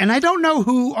Minmi. And I don't know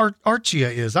who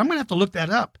Archaea is. I'm going to have to look that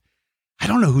up. I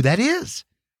don't know who that is.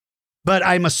 But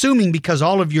I'm assuming because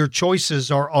all of your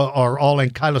choices are all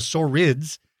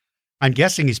ankylosaurids, I'm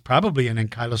guessing he's probably an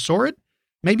ankylosaurid.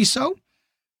 Maybe so.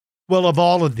 Well, of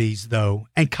all of these, though,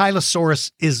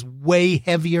 Ankylosaurus is way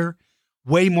heavier,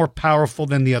 way more powerful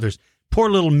than the others. Poor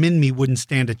little Minmi wouldn't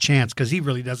stand a chance because he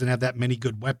really doesn't have that many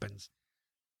good weapons.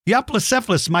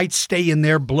 Euoplocephalus might stay in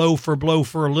there blow for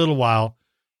a little while,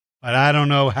 but I don't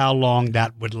know how long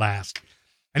that would last.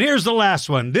 And here's the last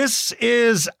one. This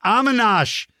is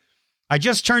Aminash. I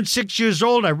just turned 6 years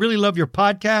old. I really love your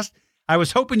podcast. I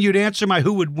was hoping you'd answer my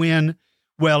who would win.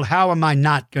 Well, how am I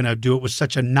not going to do it with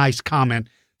such a nice comment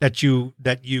that you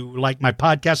like my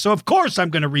podcast? So, of course, I'm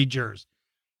going to read yours.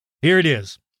 Here it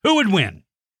is. Who would win?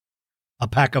 A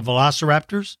pack of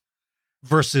velociraptors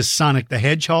versus Sonic the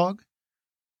Hedgehog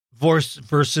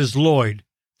versus Lloyd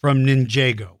from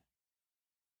Ninjago.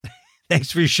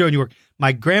 Thanks for your show and your work.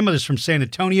 My grandmother's from San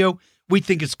Antonio. We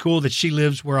think it's cool that she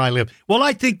lives where I live. Well,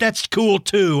 I think that's cool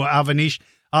too, Avinash,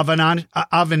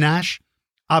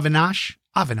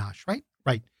 right?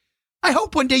 Right. I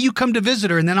hope one day you come to visit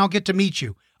her and then I'll get to meet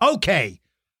you. Okay.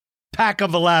 Pack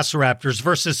of velociraptors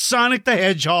versus Sonic the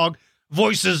Hedgehog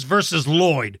versus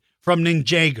Lloyd from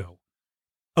Ninjago.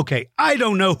 Okay, I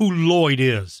don't know who Lloyd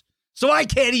is, so I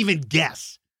can't even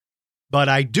guess. But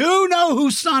I do know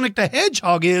who Sonic the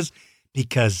Hedgehog is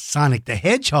because Sonic the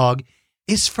Hedgehog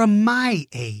is from my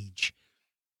age.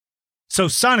 So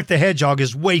Sonic the Hedgehog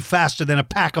is way faster than a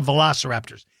pack of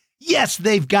velociraptors. Yes,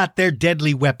 they've got their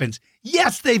deadly weapons.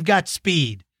 Yes, they've got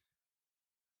speed.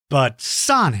 But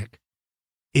Sonic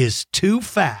is too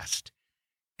fast,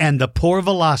 and the poor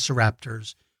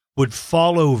velociraptors would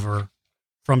fall over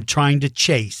from trying to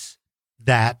chase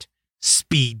that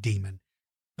speed demon.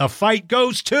 The fight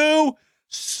goes to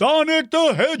Sonic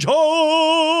the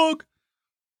Hedgehog.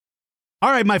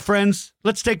 All right, my friends,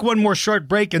 let's take one more short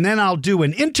break, and then I'll do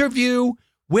an interview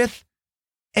with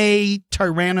a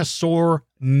Tyrannosaur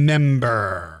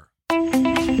member.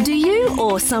 Do you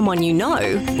or someone you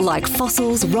know like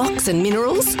fossils, rocks and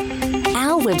minerals?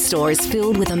 Our web store is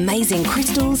filled with amazing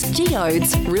crystals,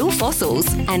 geodes, real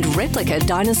fossils and replica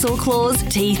dinosaur claws,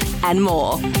 teeth and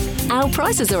more. Our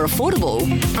prices are affordable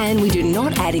and we do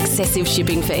not add excessive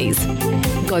shipping fees.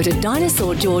 Go to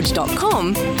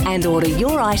dinosaurgeorge.com and order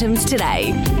your items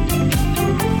today.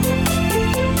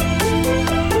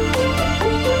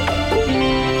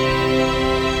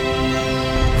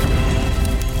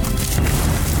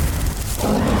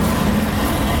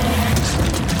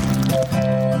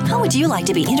 Would you like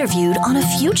to be interviewed on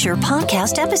a future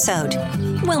podcast episode?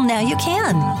 Well, now you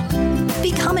can.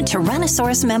 Become a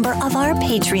Tyrannosaurus member of our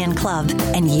Patreon club,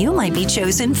 and you might be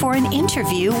chosen for an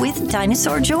interview with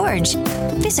Dinosaur George.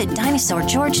 Visit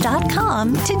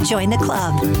dinosaurgeorge.com to join the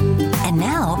club. And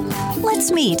now, let's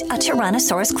meet a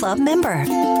Tyrannosaurus Club member.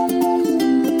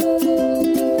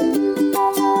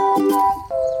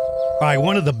 All right,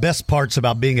 one of the best parts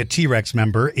about being a T-Rex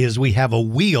member is we have a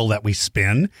wheel that we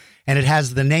spin, and it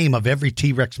has the name of every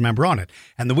T-Rex member on it.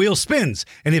 And the wheel spins,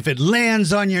 and if it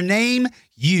lands on your name,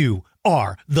 you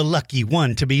are the lucky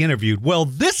one to be interviewed. Well,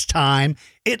 this time,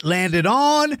 it landed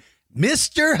on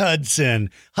Mr. Hudson.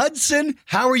 Hudson,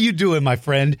 how are you doing, my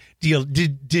friend?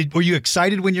 Were you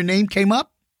excited when your name came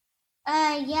up?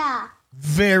 Yeah.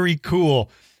 Very cool.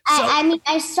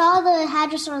 I saw the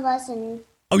Hadrosaur lesson.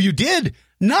 Oh, you did?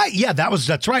 Yeah,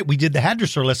 that's right. We did the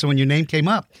Hadrosaur lesson when your name came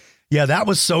up. Yeah, that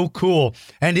was so cool.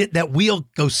 And that wheel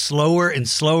goes slower and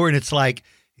slower, and it's like,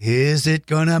 is it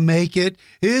gonna make it?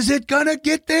 Is it gonna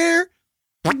get there?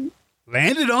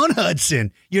 Landed on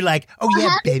Hudson. You're like, oh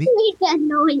yeah, baby. Make that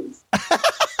noise.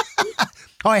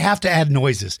 Oh, I have to add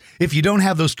noises. If you don't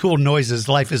have those cool noises,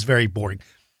 life is very boring.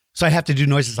 So I have to do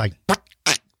noises like,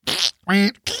 woohoo.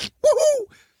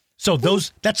 So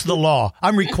that's the law.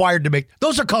 I'm required to make,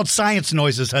 those are called science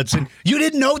noises, Hudson. You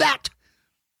didn't know that?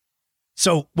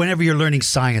 So whenever you're learning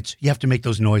science, you have to make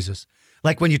those noises.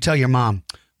 Like when you tell your mom,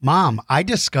 Mom, I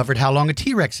discovered how long a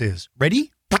T-Rex is.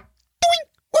 Ready?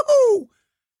 Woohoo!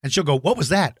 And she'll go, what was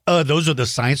that? Those are the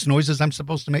science noises I'm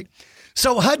supposed to make.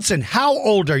 So Hudson, how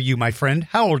old are you, my friend?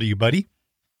 How old are you, buddy?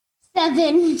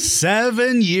 7.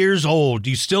 7 years old.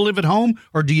 Do you still live at home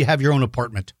or do you have your own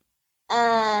apartment?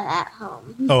 At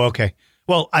home. Oh, okay.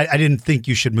 Well, I didn't think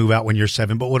you should move out when you're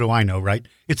 7, but what do I know, right?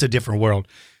 It's a different world.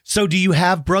 So do you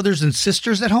have brothers and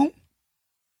sisters at home?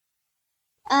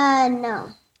 No.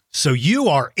 So you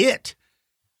are it.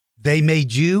 They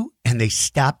made you and they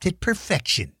stopped at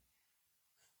perfection.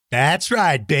 That's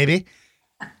right, baby.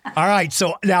 All right.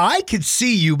 So now I can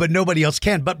see you, but nobody else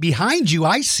can. But behind you,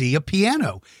 I see a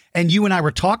piano. And you and I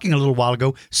were talking a little while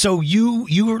ago. So you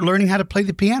were learning how to play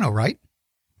the piano, right?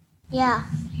 Yeah.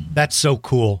 That's so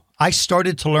cool. I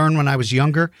started to learn when I was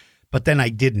younger, but then I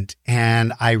didn't.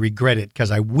 And I regret it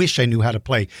because I wish I knew how to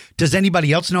play. Does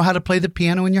anybody else know how to play the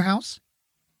piano in your house?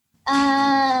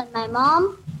 My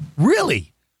mom.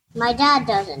 Really? My dad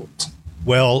doesn't.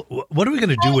 Well, what are we going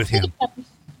to do with him?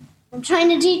 I'm trying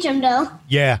to teach him, though.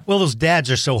 Yeah. Well, those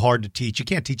dads are so hard to teach. You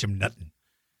can't teach them nothing.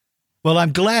 Well,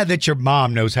 I'm glad that your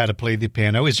mom knows how to play the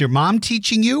piano. Is your mom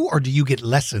teaching you or do you get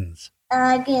lessons?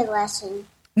 I get a lesson.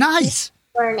 Nice.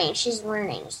 She's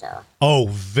learning, so. Oh,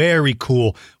 very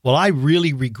cool. Well, I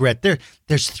really regret.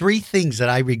 There's 3 things that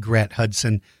I regret,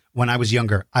 Hudson, when I was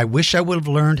younger. I wish I would have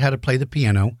learned how to play the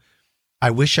piano.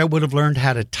 I wish I would have learned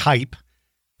how to type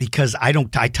because I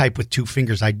type with 2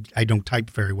 fingers. I don't type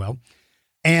very well.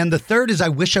 And the third is I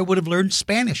wish I would have learned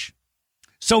Spanish.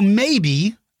 So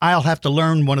maybe I'll have to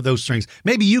learn one of those things.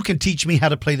 Maybe you can teach me how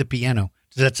to play the piano.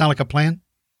 Does that sound like a plan?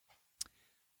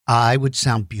 I would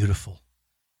sound beautiful.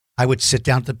 I would sit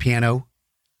down at the piano.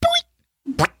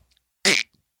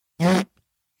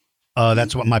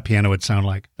 That's what my piano would sound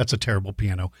like. That's a terrible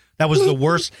piano. That was the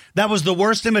worst. That was the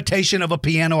worst imitation of a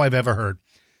piano I've ever heard.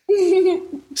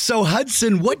 So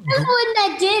Hudson, what? I'm the one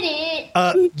that did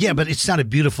it. Yeah, but it sounded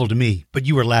beautiful to me. But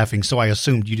you were laughing, so I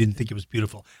assumed you didn't think it was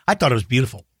beautiful. I thought it was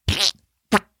beautiful.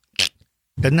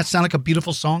 Doesn't that sound like a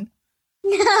beautiful song?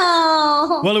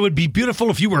 No. Well, it would be beautiful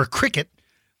if you were a cricket.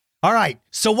 All right.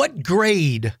 So what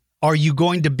grade are you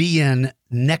going to be in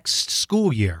next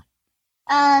school year?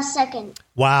 2nd.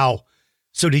 Wow.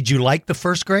 So did you like the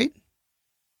 1st grade?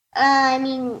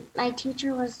 My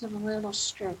teacher was a little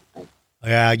strict, but.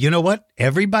 Yeah, you know what?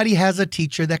 Everybody has a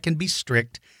teacher that can be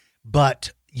strict,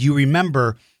 but you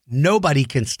remember nobody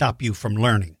can stop you from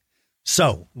learning.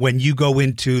 So when you go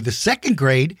into the 2nd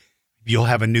grade, you'll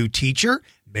have a new teacher.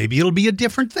 Maybe it'll be a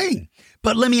different thing.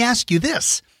 But let me ask you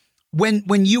this. When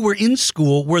you were in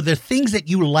school, were there things that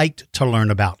you liked to learn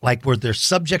about? Like, were there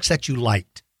subjects that you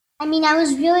liked? I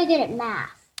was really good at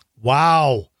math.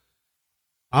 Wow.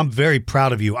 I'm very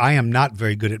proud of you. I am not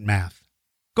very good at math.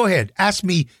 Go ahead. Ask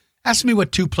me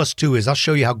what 2 plus 2 is. I'll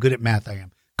show you how good at math I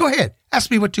am. Go ahead. Ask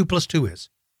me what 2 plus 2 is.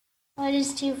 What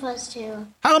is 2 plus 2?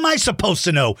 How am I supposed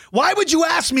to know? Why would you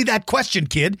ask me that question,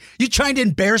 kid? You trying to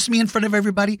embarrass me in front of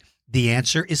everybody? The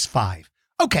answer is 5.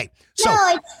 Okay. So,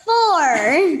 no, it's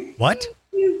 4. What?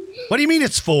 What do you mean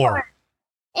it's 4?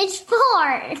 It's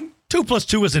 4. 2 plus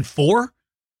 2 isn't 4?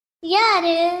 Yeah, it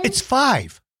is. It's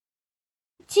 5.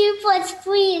 2 plus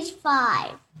 3 is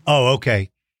 5. Oh,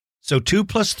 okay. So 2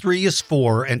 plus 3 is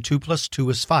 4, and 2 plus 2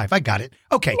 is 5. I got it.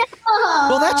 Okay.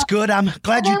 Well, that's good. I'm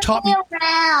glad you taught me.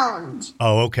 Around.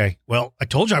 Oh, okay. Well, I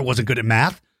told you I wasn't good at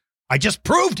math. I just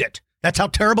proved it. That's how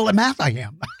terrible at math I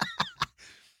am.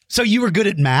 So you were good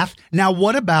at math. Now,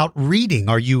 what about reading?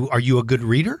 Are you a good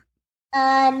reader?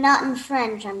 Not in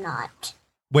French, I'm not.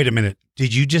 Wait a minute.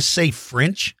 Did you just say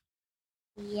French?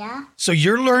 Yeah. So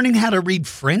you're learning how to read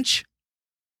French?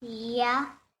 Yeah.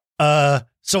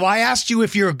 So I asked you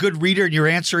if you're a good reader, and your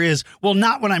answer is, well,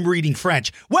 not when I'm reading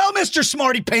French. Well, Mr.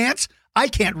 Smarty Pants, I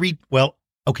can't read. Well,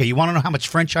 okay, you want to know how much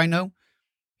French I know?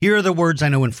 Here are the words I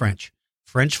know in French.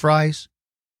 French fries,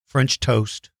 French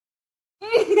toast,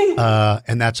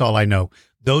 and that's all I know.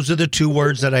 Those are the 2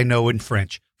 words that I know in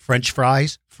French. French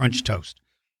fries, French toast.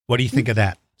 What do you think of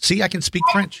that? See, I can speak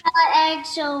French. Not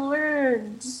actual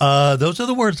words. Those are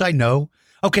the words I know.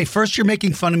 Okay, first you're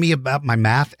making fun of me about my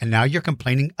math, and now you're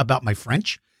complaining about my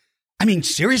French? I mean,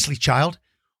 seriously, child,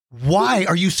 why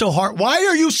are you so hard? Why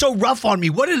are you so rough on me?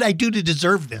 What did I do to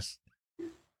deserve this?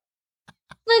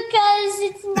 Because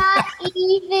it's not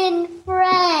even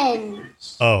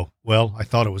French. Oh, well, I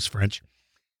thought it was French.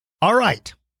 All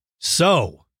right,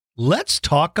 so let's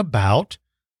talk about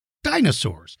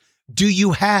dinosaurs. Do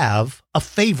you have a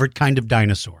favorite kind of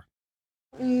dinosaur?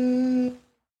 Utah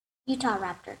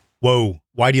Raptor. Whoa,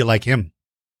 why do you like him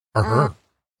or her?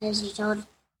 Because you told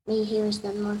me he was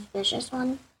the most vicious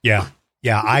one. Yeah,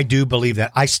 I do believe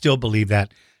that. I still believe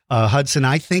that. Hudson,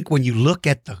 I think when you look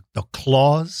at the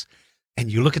claws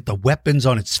and you look at the weapons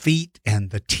on its feet and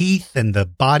the teeth and the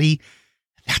body,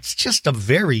 that's a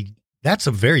very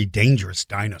dangerous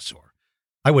dinosaur.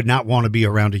 I would not want to be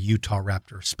around a Utah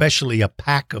Raptor, especially a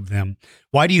pack of them.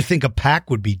 Why do you think a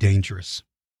pack would be dangerous?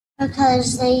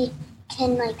 Because they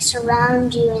can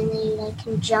surround you and they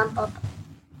can jump up.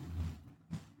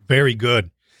 Very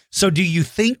good. So do you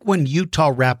think when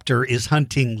Utah Raptor is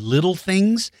hunting little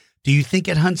things, do you think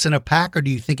it hunts in a pack or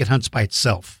do you think it hunts by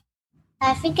itself?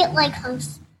 I think it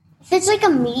hunts. If it's a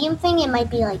medium thing, it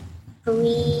might be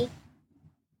 3.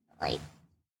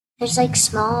 There's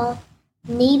small,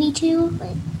 maybe 2.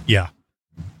 Yeah,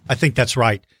 I think that's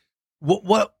right.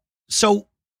 So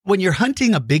when you're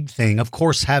hunting a big thing, of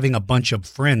course, having a bunch of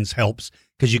friends helps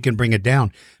because you can bring it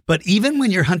down. But even when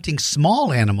you're hunting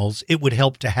small animals, it would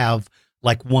help to have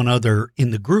one other in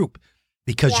the group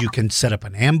because you can set up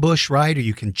an ambush, right? Or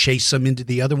you can chase them into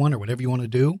the other one or whatever you want to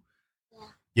do.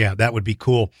 Yeah, that would be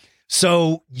cool.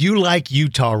 So you like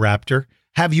Utah Raptor.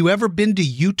 Have you ever been to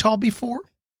Utah before?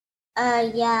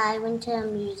 Yeah, I went to a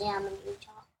museum in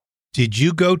Utah. Did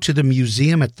you go to the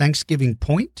museum at Thanksgiving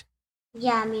Point?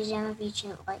 Yeah, Museum of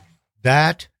Ancient Life.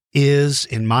 That is,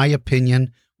 in my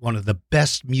opinion, one of the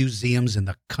best museums in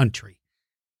the country.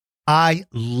 I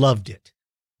loved it.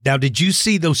 Now, did you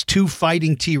see those 2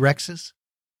 fighting T-Rexes?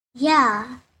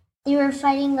 Yeah, they were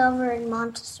fighting over in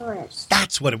Montosaurus.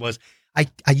 That's what it was. I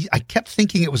kept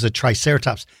thinking it was a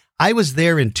Triceratops. I was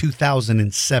there in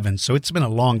 2007, so it's been a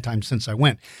long time since I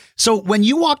went. So when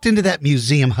you walked into that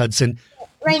museum, Hudson...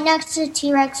 Right next to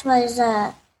T-Rex was,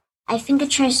 I think, a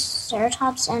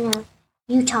Triceratops and a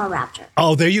Utah Raptor.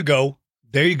 Oh, there you go.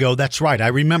 There you go. That's right. I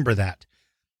remember that.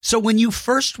 So when you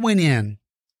first went in,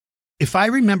 if I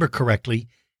remember correctly,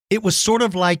 it was sort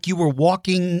of like you were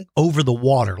walking over the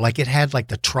water, like it had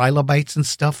the trilobites and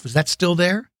stuff. Is that still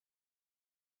there?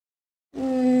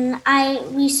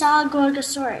 We saw a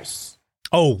Gorgosaurus.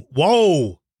 Oh,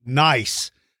 whoa.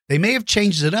 Nice. They may have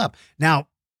changed it up. Now,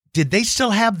 did they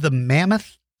still have the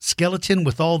mammoth skeleton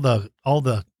with all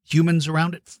the humans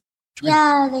around it?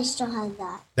 Yeah, they still have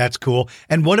that. That's cool.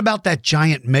 And what about that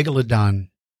giant megalodon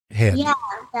head? Yeah,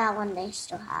 that one they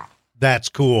still had. That's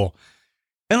cool.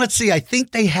 And let's see, I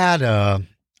think they had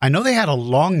I know they had a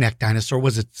long neck dinosaur.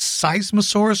 Was it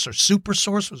Seismosaurus or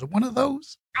Supersaurus? Was it one of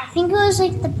those? I think it was the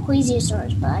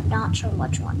Plesiosaurus, but I'm not sure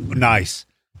which one. Nice.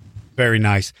 Very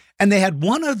nice. And they had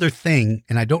one other thing,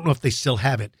 and I don't know if they still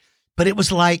have it, but it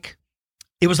was like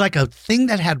a thing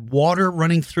that had water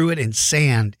running through it and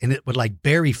sand, and it would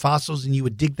bury fossils and you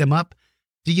would dig them up.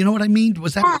 Do you know what I mean?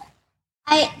 Was that?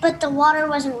 Yeah. But the water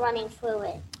wasn't running through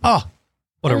it. Oh,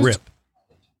 what a rip.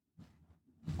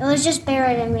 It was just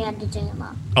buried and we had to dig them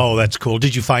up. Oh, that's cool.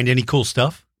 Did you find any cool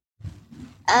stuff?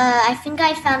 I think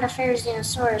I found a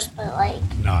Therizinosaurus, but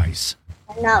Nice.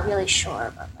 I'm not really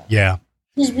sure. But yeah.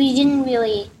 Because we didn't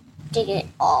really dig it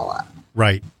all up.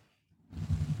 Right.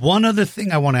 One other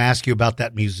thing I want to ask you about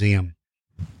that museum.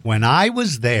 When I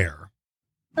was there.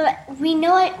 But we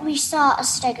know it. We saw a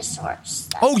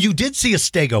Stegosaurus. Oh, you did see a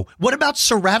Stego. What about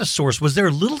Ceratosaurus? Was there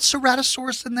a little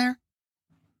Ceratosaurus in there?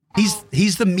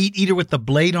 He's the meat eater with the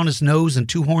blade on his nose and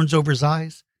 2 horns over his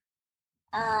eyes.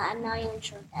 I'm not even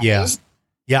sure what that is.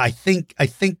 Yeah, I think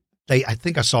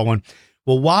I saw one.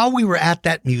 Well, while we were at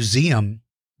that museum,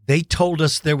 they told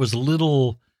us there was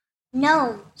little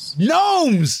Gnomes.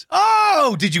 Gnomes!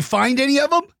 Oh, did you find any of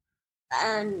them?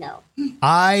 No.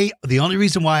 The only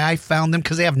reason why I found them,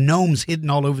 because they have gnomes hidden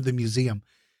all over the museum.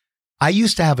 I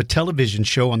used to have a television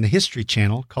show on the History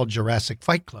Channel called Jurassic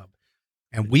Fight Club.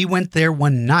 And we went there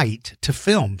one night to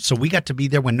film. So we got to be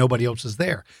there when nobody else was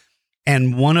there.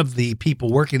 And one of the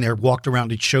people working there walked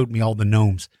around and showed me all the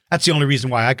gnomes. That's the only reason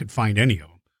why I could find any of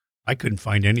them. I couldn't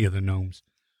find any of the gnomes.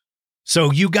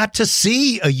 So you got to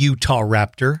see a Utah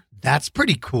raptor. That's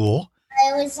pretty cool.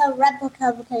 It was a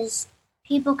replica because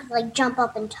people could like jump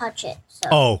up and touch it. So.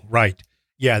 Oh, right.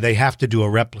 Yeah, they have to do a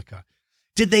replica.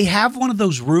 Did they have one of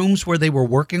those rooms where they were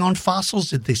working on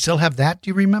fossils? Did they still have that? Do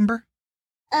you remember?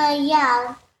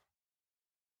 Yeah.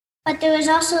 But there was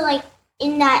also like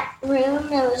in that room,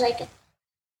 there was like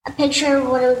a picture of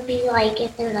what it would be like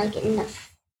if they're like in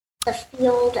the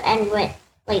field and with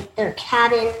like their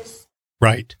cabins.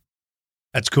 Right.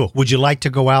 That's cool. Would you like to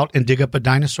go out and dig up a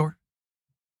dinosaur?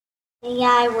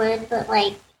 Yeah, I would, but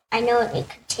like I know it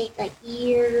could take like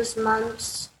years,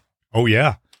 months. Oh,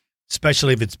 yeah.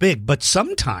 Especially if it's big. But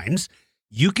sometimes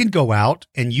you can go out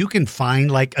and you can find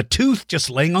like a tooth just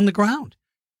laying on the ground.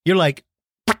 You're like,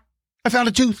 I found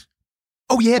a tooth.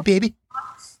 Oh, yeah, baby.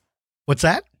 What's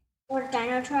that? Or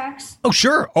dino tracks. Oh,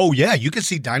 sure. Oh, yeah. You can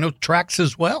see dino tracks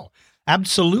as well.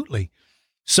 Absolutely.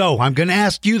 So I'm going to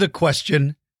ask you the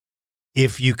question.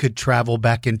 If you could travel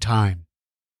back in time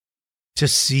to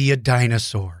see a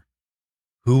dinosaur,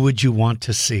 who would you want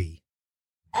to see?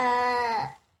 I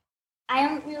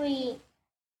don't really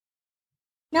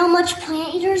know much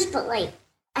plant eaters, but like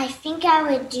I think I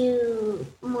would do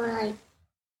more like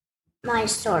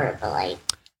Mysaur, but like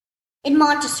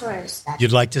Edmontosaurus.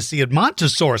 You'd like to see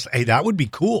Edmontosaurus? Hey, that would be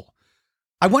cool.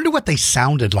 I wonder what they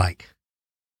sounded like.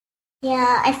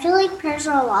 Yeah, I feel like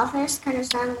Parasaurolophus kind of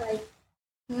sounded like.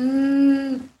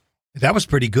 That was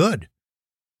pretty good.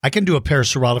 I can do a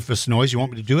Parasaurolophus noise. You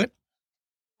want me to do it?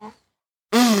 Yeah.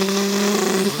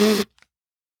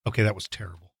 Okay, that was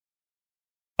terrible.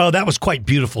 Oh, that was quite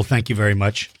beautiful. Thank you very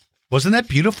much. Wasn't that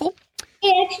beautiful?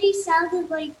 It actually sounded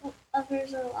like a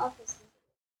Parasaurolophus.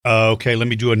 Okay, let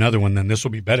me do another one then. This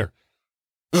will be better.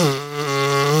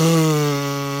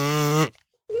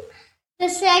 The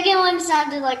second one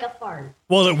sounded like a fart.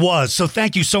 Well, it was. So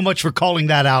thank you so much for calling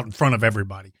that out in front of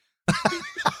everybody.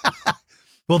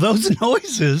 Well, those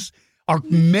noises are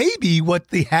maybe what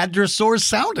the hadrosaurs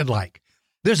sounded like.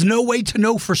 There's no way to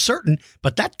know for certain,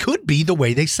 but that could be the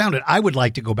way they sounded. I would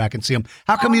like to go back and see them.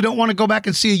 How come you don't want to go back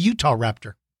and see a Utah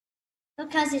raptor?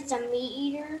 Because it's a meat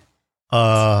eater.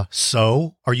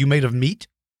 So are you made of meat?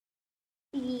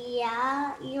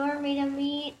 Yeah, you're made of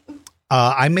meat.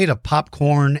 I'm made of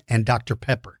popcorn and Dr.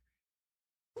 Pepper.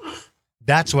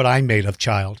 That's what I'm made of,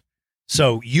 child.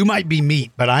 So you might be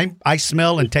meat, but I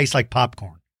smell and taste like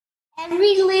popcorn.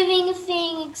 Every living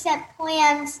thing except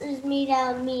plants is made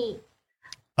out of meat.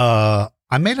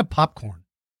 I'm made of popcorn.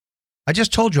 I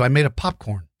just told you I'm made of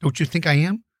popcorn. Don't you think I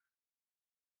am?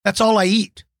 That's all I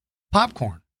eat.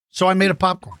 Popcorn. So I'm made of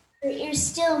popcorn. But you're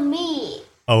still meat.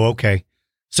 Oh, okay.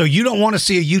 So you don't want to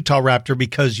see a Utah raptor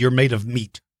because you're made of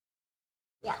meat.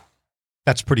 Yeah.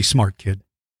 That's pretty smart, kid.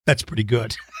 That's pretty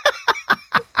good.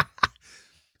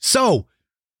 So,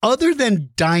 other than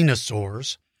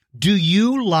dinosaurs, do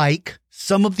you like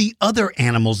some of the other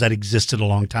animals that existed a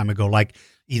long time ago, like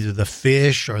either the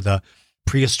fish or the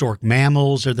prehistoric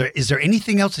mammals? Is there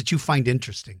anything else that you find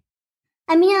interesting?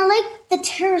 I mean, I like the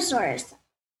pterosaurs.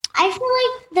 I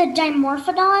feel like the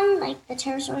Dimorphodon, like the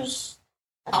pterosaurs,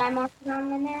 a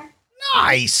Dimorphodon in there.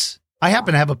 Nice. I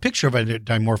happen to have a picture of a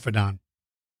Dimorphodon.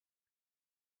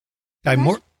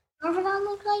 Dimorphodon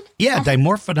look like? Yeah,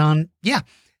 Dimorphodon. Yeah.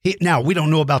 Now, we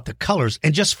don't know about the colors.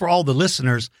 And just for all the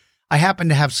listeners, I happen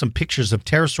to have some pictures of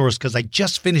pterosaurs because I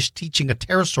just finished teaching a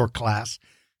pterosaur class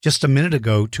just a minute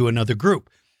ago to another group.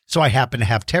 So I happen to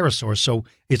have pterosaurs. So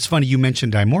it's funny you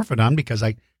mentioned Dimorphodon because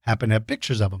I happen to have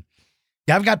pictures of them.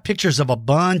 Yeah, I've got pictures of a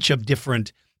bunch of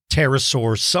different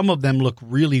pterosaurs. Some of them look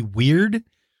really weird.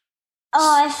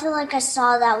 Oh, I feel like I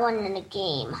saw that one in a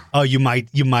game. Oh, you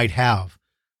might have.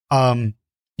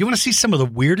 You want to see some of the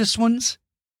weirdest ones?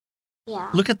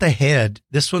 Yeah. Look at the head.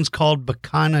 This one's called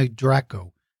Bacani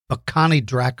Draco. Bacani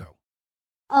Draco.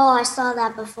 Oh, I saw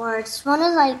that before. It's one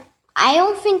of like, I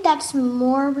don't think that's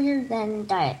more weird than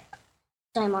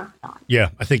Dimorphodon. Yeah,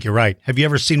 I think you're right. Have you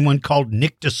ever seen one called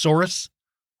Nyctosaurus?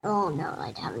 Oh, no,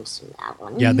 I haven't seen that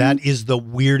one. Yeah, that is the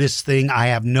weirdest thing. I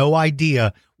have no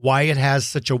idea why it has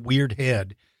such a weird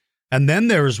head. And then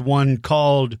there's one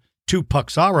called to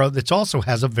Puxara that also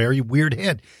has a very weird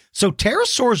head. So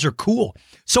pterosaurs are cool.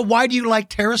 So why do you like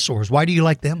pterosaurs? Why do you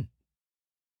like them?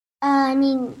 I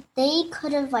mean, they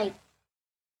could have they're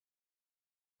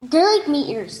like meat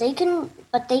eaters. They can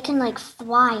like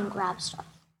fly and grab stuff.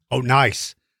 Oh,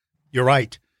 nice. You're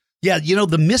right. Yeah,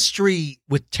 the mystery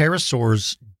with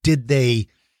pterosaurs, did they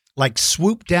like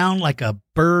swoop down like a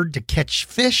bird to catch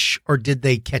fish, or did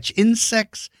they catch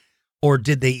insects, or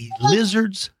did they eat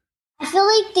lizards? I feel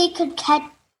like they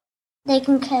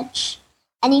can catch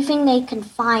anything they can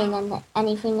find and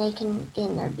anything they can get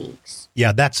in their beaks.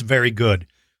 Yeah, that's very good.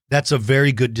 That's a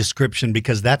very good description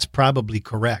because that's probably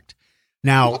correct.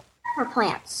 Now, for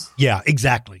plants. Yeah,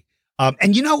 exactly. And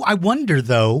I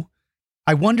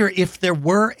wonder if there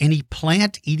were any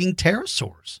plant-eating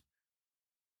pterosaurs.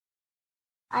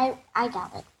 I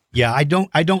doubt it. Yeah, I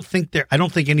don't think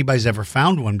anybody's ever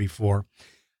found one before.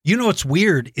 What's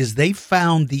weird is they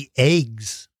found the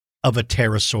eggs of a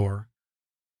pterosaur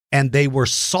and they were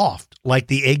soft like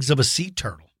the eggs of a sea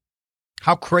turtle.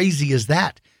 How crazy is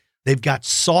that? They've got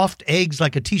soft eggs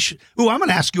like a t-shirt. Ooh, I'm going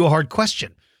to ask you a hard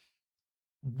question.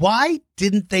 Why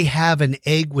didn't they have an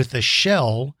egg with a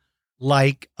shell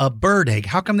like a bird egg?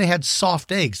 How come they had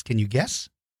soft eggs? Can you guess?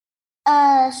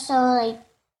 So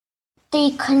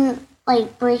they couldn't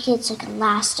break its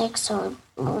elastic, so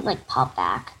it would pop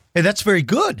back. Hey, that's very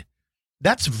good.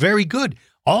 That's very good.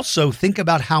 Also, think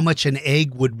about how much an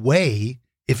egg would weigh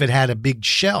if it had a big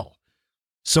shell.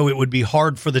 So it would be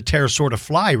hard for the pterosaur to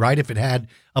fly, right? If it had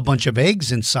a bunch of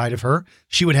eggs inside of her,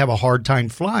 she would have a hard time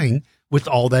flying with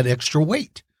all that extra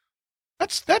weight.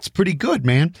 That's pretty good,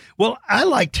 man. Well, I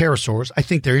like pterosaurs. I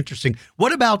think they're interesting.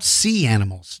 What about sea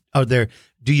animals?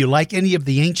 Do you like any of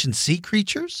the ancient sea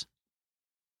creatures?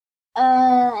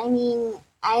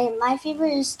 My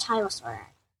favorite is Tylosaur.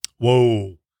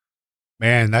 Whoa.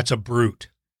 Man, that's a brute.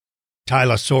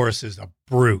 Tylosaurus is a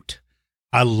brute.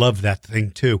 I love that thing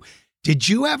too. Did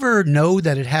you ever know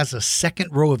that it has a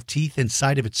second row of teeth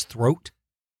inside of its throat?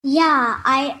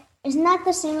 Yeah, isn't that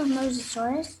the same with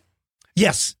Mosasaurus?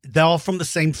 Yes, they're all from the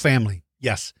same family.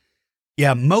 Yes.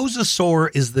 Yeah,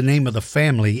 Mosasaur is the name of the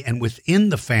family, and within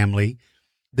the family,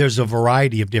 there's a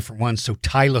variety of different ones. So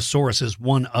Tylosaurus is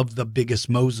one of the biggest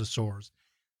mosasaurs,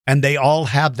 and they all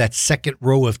have that second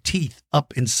row of teeth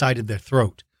up inside of their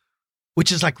throat,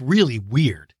 which is really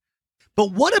weird.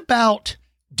 But what about,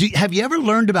 have you ever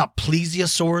learned about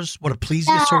plesiosaurs? What a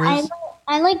plesiosaur is?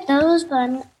 I like those,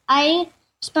 but I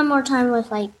spend more time with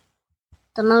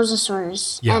the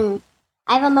mosasaurs. Yeah. And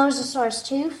I have a mosasaurus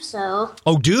tooth, so.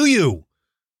 Oh, do you?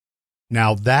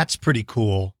 Now that's pretty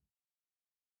cool.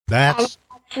 That's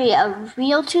actually a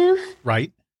real tooth.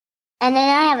 Right. And then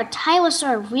I have a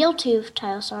Tylosaur, real tooth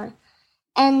Tylosaur.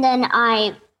 And then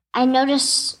I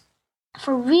notice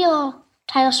for real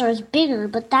Tylosaur is bigger,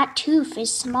 but that tooth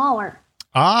is smaller.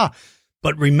 Ah,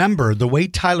 but remember, the way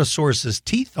Tylosaurus's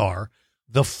teeth are,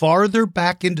 the farther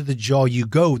back into the jaw you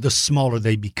go, the smaller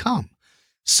they become.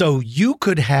 So you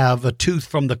could have a tooth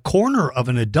from the corner of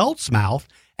an adult's mouth,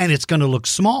 and it's going to look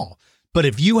small. But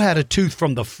if you had a tooth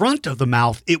from the front of the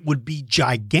mouth, it would be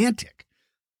gigantic.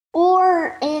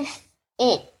 Or if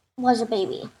it was a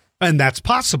baby. And that's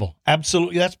possible.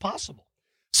 Absolutely, that's possible.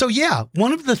 So yeah,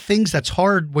 one of the things that's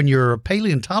hard when you're a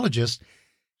paleontologist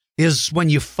is when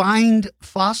you find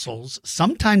fossils,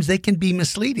 sometimes they can be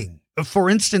misleading. For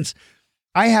instance,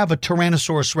 I have a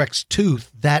Tyrannosaurus Rex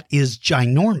tooth that is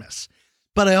ginormous,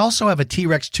 but I also have a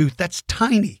T-Rex tooth that's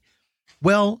tiny.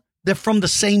 Well, they're from the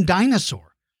same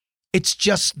dinosaur. It's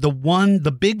just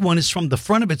the big one is from the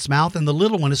front of its mouth and the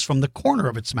little one is from the corner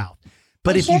of its mouth.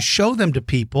 But if you show them to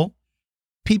people,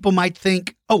 people might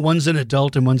think, oh, one's an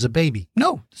adult and one's a baby.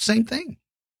 No, same thing.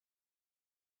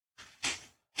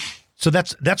 So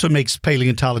that's what makes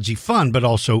paleontology fun, but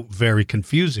also very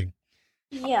confusing.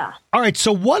 Yeah. All right,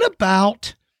 so what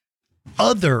about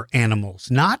other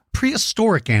animals, not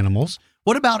prehistoric animals?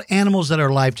 What about animals that are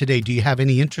alive today? Do you have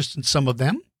any interest in some of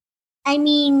them? I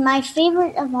mean, my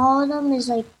favorite of all of them is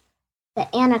the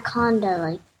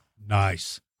anaconda.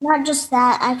 Nice. Not just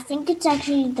that, I think it's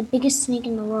actually the biggest snake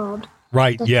in the world.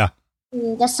 Right, yeah.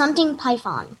 The something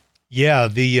python. Yeah,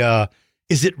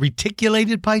 is it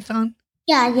reticulated python?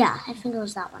 Yeah, I think it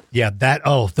was that one. Yeah,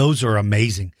 those are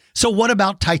amazing. So what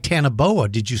about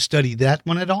Titanoboa? Did you study that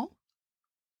one at all?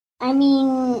 I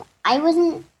mean, I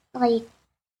wasn't, I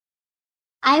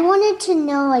wanted to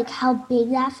know, how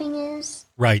big that thing is.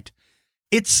 Right.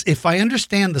 It's, if I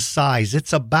understand the size,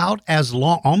 it's about as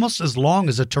long, almost as long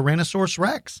as a Tyrannosaurus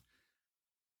Rex.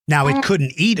 Now, it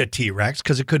couldn't eat a T-Rex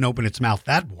because it couldn't open its mouth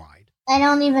that wide. I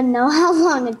don't even know how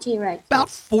long a T-Rex is. About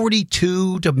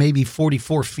 42 to maybe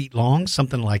 44 feet long,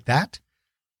 something like that.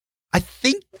 I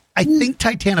think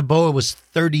Titanoboa was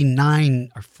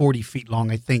 39 or 40 feet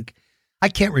long. I think. I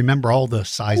can't remember all the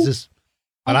sizes,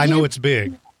 but I know it's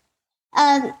big.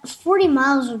 40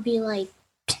 miles would be like...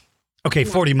 Okay,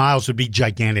 40 miles would be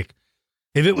gigantic.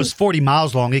 If it was 40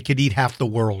 miles long, it could eat half the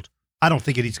world. I don't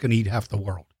think it's going to eat half the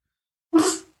world.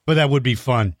 But that would be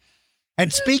fun.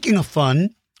 And speaking of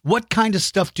fun, what kind of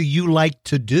stuff do you like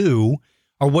to do,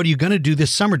 or what are you going to do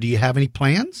this summer? Do you have any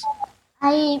plans?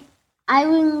 I'm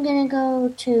going to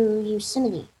go to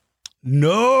Yosemite.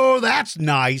 No, that's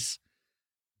nice.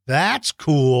 That's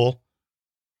cool.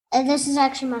 And this is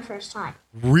actually my first time.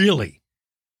 Really?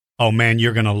 Oh, man,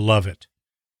 you're going to love it.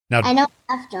 Now, I know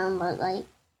I've done, but like...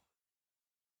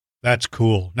 That's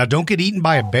cool. Now, don't get eaten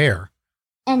by a bear.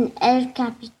 And El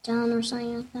Capitan or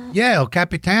something like that. Yeah, El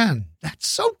Capitan. That's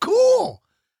so cool.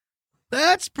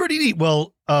 That's pretty neat.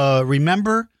 Well,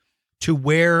 remember to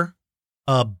wear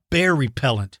a bear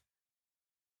repellent.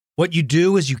 What you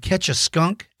do is you catch a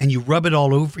skunk and you rub it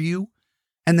all over you,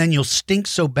 and then you'll stink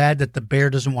so bad that the bear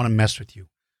doesn't want to mess with you.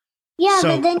 Yeah,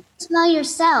 but then you smell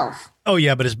yourself. Oh,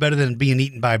 yeah, but it's better than being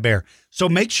eaten by a bear. So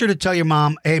make sure to tell your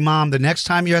mom, hey, Mom, the next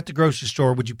time you're at the grocery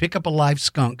store, would you pick up a live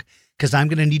skunk? Because I'm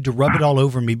going to need to rub it all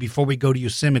over me before we go to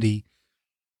Yosemite.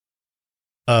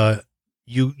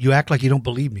 You act like you don't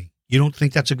believe me. You don't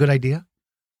think that's a good idea?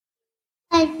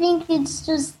 I think it's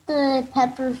just the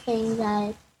pepper thing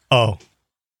that... Oh,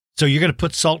 so you're going to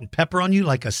put salt and pepper on you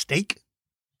like a steak?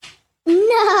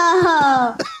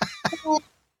 No!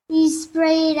 You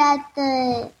spray it at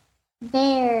the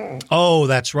bear. Oh,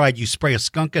 that's right. You spray a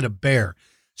skunk at a bear.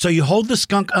 So you hold the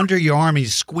skunk under your arm and you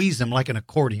squeeze him like an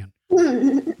accordion.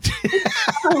 You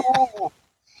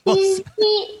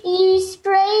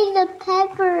spray the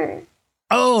pepper.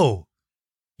 Oh,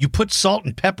 you put salt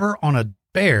and pepper on a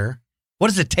bear. What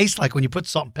does it taste like when you put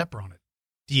salt and pepper on it?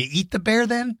 Do you eat the bear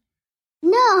then?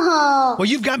 No. Well,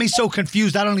 you've got me so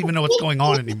confused. I don't even know what's going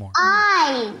on anymore.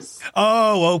 Eyes.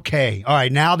 Oh, okay. All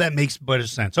right. Now that makes better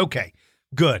sense. Okay,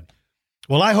 good.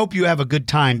 Well, I hope you have a good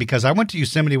time because I went to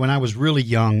Yosemite when I was really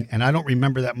young and I don't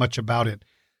remember that much about it.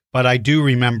 But I do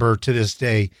remember to this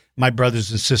day, my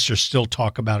brothers and sisters still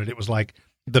talk about it. It was like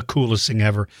the coolest thing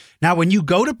ever. Now, when you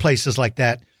go to places like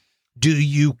that, do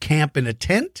you camp in a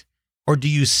tent or do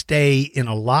you stay in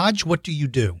a lodge? What do you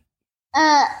do?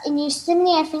 In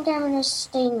Yosemite, I think I'm going to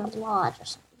stay in a lodge or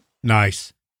something.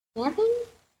 Nice. Camping?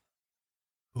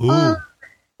 Ooh.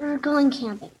 We're going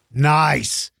camping.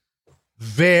 Nice.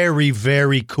 Very,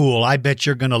 very cool. I bet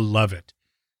you're going to love it.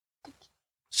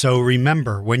 So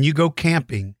remember, when you go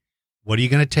camping, what are you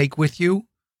going to take with you?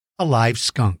 A live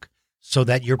skunk so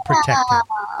that you're protected.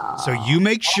 So you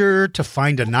make sure to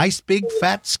find a nice big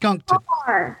fat skunk to...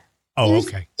 Car. Oh,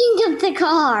 okay. Think of the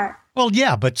car. Well,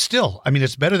 yeah, but still, I mean,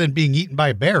 it's better than being eaten by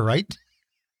a bear, right?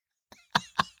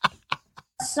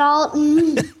 Salt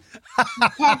and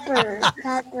pepper.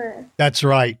 That's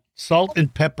right. Salt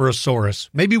and Pepperosaurus.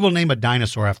 Maybe we'll name a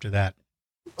dinosaur after that.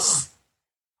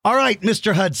 All right,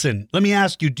 Mr. Hudson, let me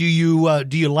ask you, do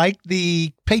you like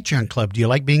the Patreon club? Do you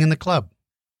like being in the club?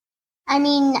 I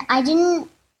mean, I didn't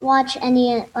watch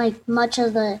any, much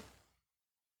of the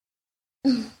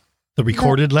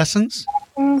recorded lessons?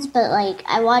 But,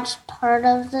 I watched part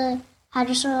of the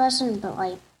Hadrosaur lesson,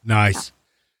 but, Nice.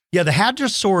 Yeah, the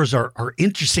Hadrosaurs are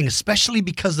interesting, especially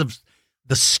because of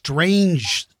the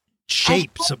strange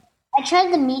shapes. I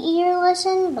tried the meat eater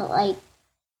lesson, but, I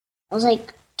was,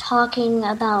 talking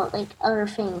about, other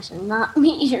things and not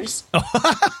meat eaters.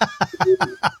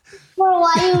 For a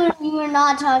while, you were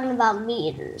not talking about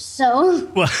meat eaters, so...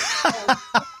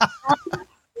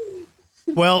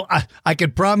 Well, I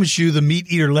can promise you the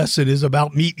meat eater lesson is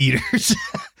about meat eaters.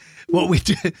 What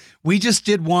we just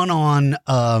did one on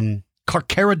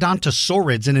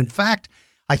Carcharodontosaurids, and in fact,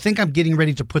 I think I'm getting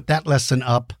ready to put that lesson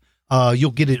up.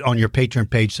 You'll get it on your Patreon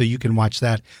page, so you can watch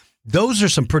that. Those are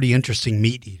some pretty interesting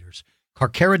meat eaters.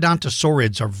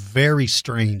 Carcharodontosaurids are very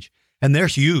strange, and they're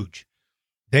huge.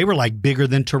 They were bigger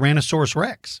than Tyrannosaurus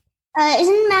Rex.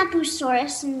 Isn't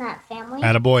Mapusaurus in that family?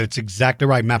 Attaboy, that's exactly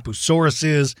right. Mapusaurus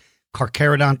is.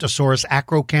 Carcharodontosaurus,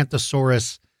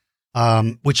 Acrocanthosaurus,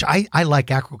 which I like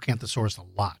Acrocanthosaurus a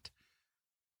lot.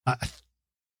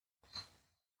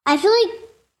 I feel like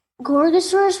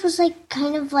Gorgosaurus was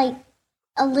kind of a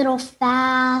little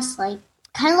fast, kind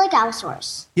of like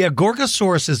Allosaurus. Yeah,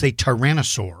 Gorgosaurus is a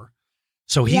tyrannosaur,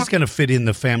 so he's going to fit in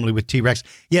the family with T-Rex.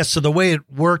 Yeah, so the way it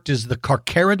worked is the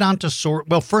Carcharodontosaurus.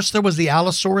 Well, first there was the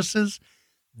Allosauruses,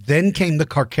 then came the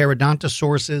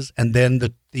Carcharodontosauruses, and then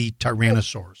the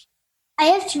Tyrannosaurs. I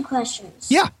have two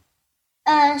questions. Yeah.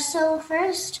 So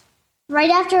first, right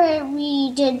after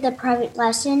we did the private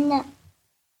lesson,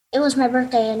 it was my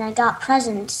birthday and I got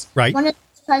presents. Right. One of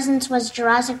those presents was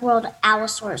Jurassic World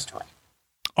Allosaurus toy.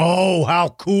 Oh, how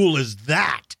cool is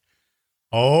that?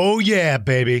 Oh, yeah,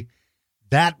 baby.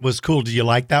 That was cool. Do you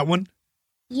like that one?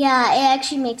 Yeah, it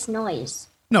actually makes noise.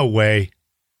 No way.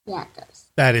 Yeah, it does.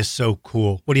 That is so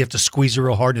cool. What, do you have to squeeze it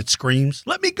real hard and it screams?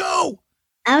 Let me go.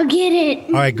 I'll get it.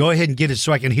 All right, go ahead and get it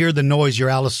so I can hear the noise your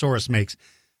Allosaurus makes.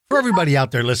 For everybody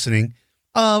out there listening,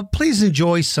 please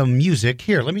enjoy some music.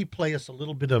 Here, let me play us a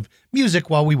little bit of music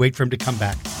while we wait for him to come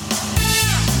back.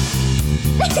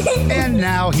 And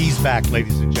now he's back,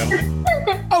 ladies and gentlemen.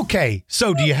 Okay,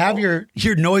 so do you have your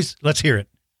noise? Let's hear it.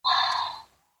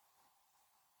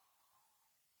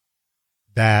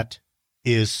 That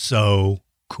is so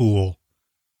cool.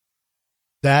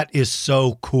 That is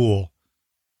so cool.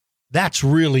 That's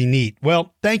really neat.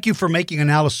 Well, thank you for making an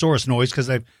Allosaurus noise,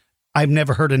 because I've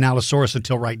never heard an Allosaurus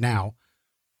until right now.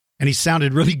 And he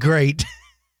sounded really great.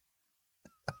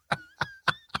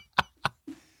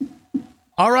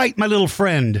 All right, my little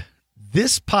friend.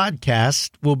 This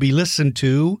podcast will be listened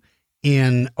to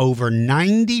in over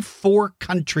 94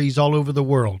 countries all over the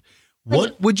world.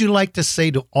 What would you like to say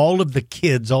to all of the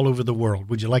kids all over the world?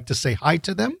 Would you like to say hi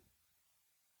to them?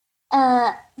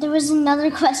 There was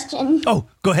another question. Oh,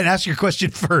 go ahead. Ask your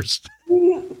question first.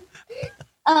 What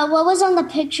was on the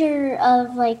picture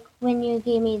of, like, when you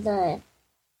gave me the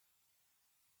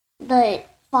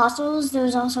fossils? There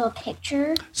was also a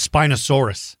picture.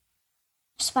 Spinosaurus.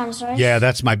 Spinosaurus? Yeah,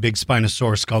 that's my big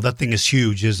Spinosaurus skull. That thing is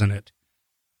huge, isn't it?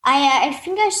 I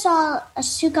think I saw a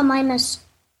Suchomimus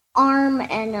arm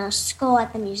and a skull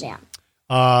at the museum.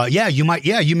 Yeah, you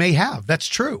may have. That's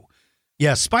true.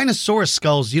 Yeah, Spinosaurus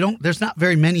skulls, there's not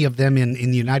very many of them in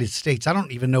the United States. I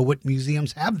don't even know what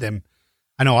museums have them.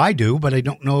 I know I do, but I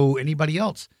don't know anybody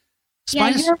else. Yeah,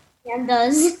 your man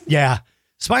does. Yeah.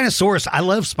 Spinosaurus, I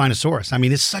love Spinosaurus. I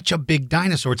mean, it's such a big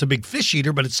dinosaur. It's a big fish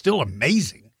eater, but it's still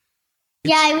amazing.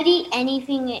 Yeah, I would eat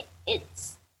anything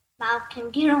its mouth can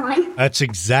get on. That's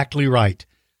exactly right.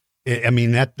 I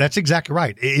mean, that's exactly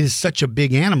right. It is such a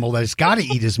big animal that it's got to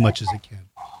eat as much as it can.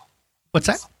 What's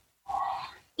that?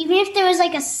 Even if there was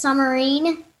like a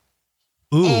submarine,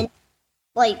 Ooh. and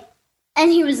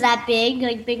he was that big,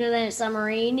 like bigger than a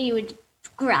submarine, he would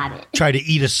grab it. Try to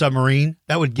eat a submarine?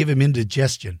 That would give him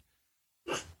indigestion.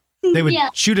 They would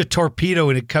shoot a torpedo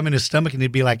and it'd come in his stomach and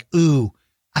he'd be like, ooh,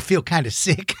 I feel kind of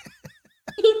sick.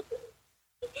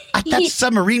 I thought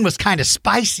submarine was kind of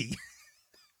spicy.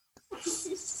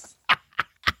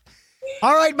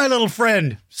 All right, my little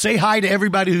friend, say hi to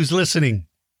everybody who's listening.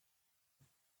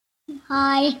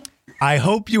 Hi. I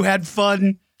hope you had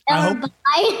fun. Bye.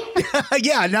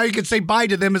 Yeah, now you can say bye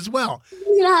to them as well.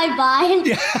 Hi,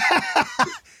 bye.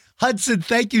 Hudson,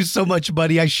 thank you so much,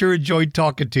 buddy. I sure enjoyed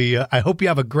talking to you. I hope you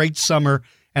have a great summer,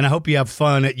 and I hope you have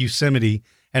fun at Yosemite.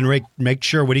 And make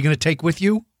sure, what are you going to take with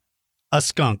you? A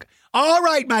skunk. All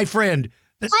right, my friend.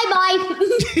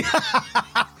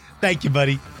 Bye-bye. Thank you,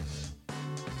 buddy.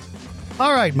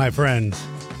 All right, my friends.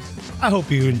 I hope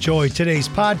you enjoyed today's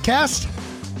podcast.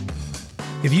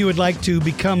 If you would like to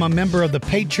become a member of the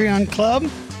Patreon Club,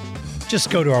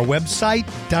 just go to our website,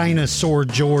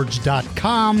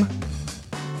 dinosaurgeorge.com,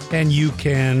 and you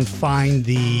can find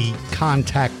the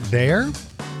contact there.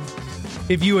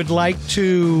 If you would like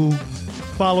to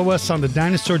follow us on the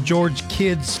Dinosaur George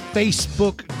Kids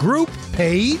Facebook group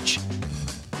page,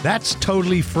 that's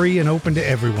totally free and open to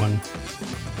everyone.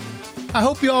 I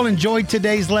hope you all enjoyed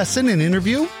today's lesson and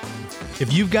interview.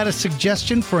 If you've got a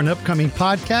suggestion for an upcoming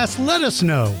podcast, let us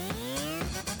know.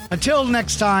 Until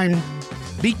next time,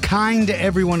 be kind to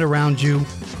everyone around you.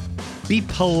 Be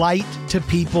polite to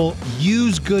people.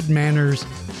 Use good manners.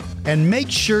 And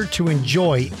make sure to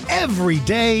enjoy every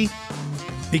day,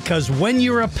 because when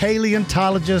you're a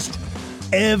paleontologist,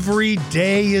 every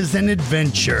day is an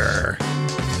adventure.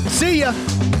 See ya!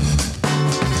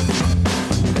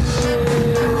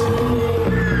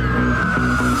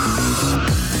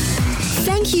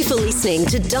 Thank you for listening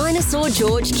to Dinosaur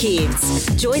George Kids.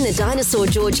 Join the Dinosaur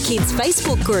George Kids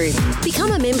Facebook group,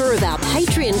 become a member of our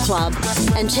Patreon club,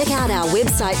 and check out our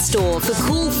website store for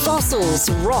cool fossils,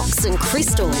 rocks, and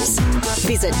crystals.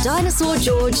 Visit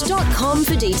dinosaurgeorge.com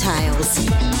for details.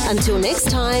 Until next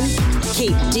time,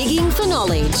 keep digging for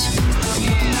knowledge.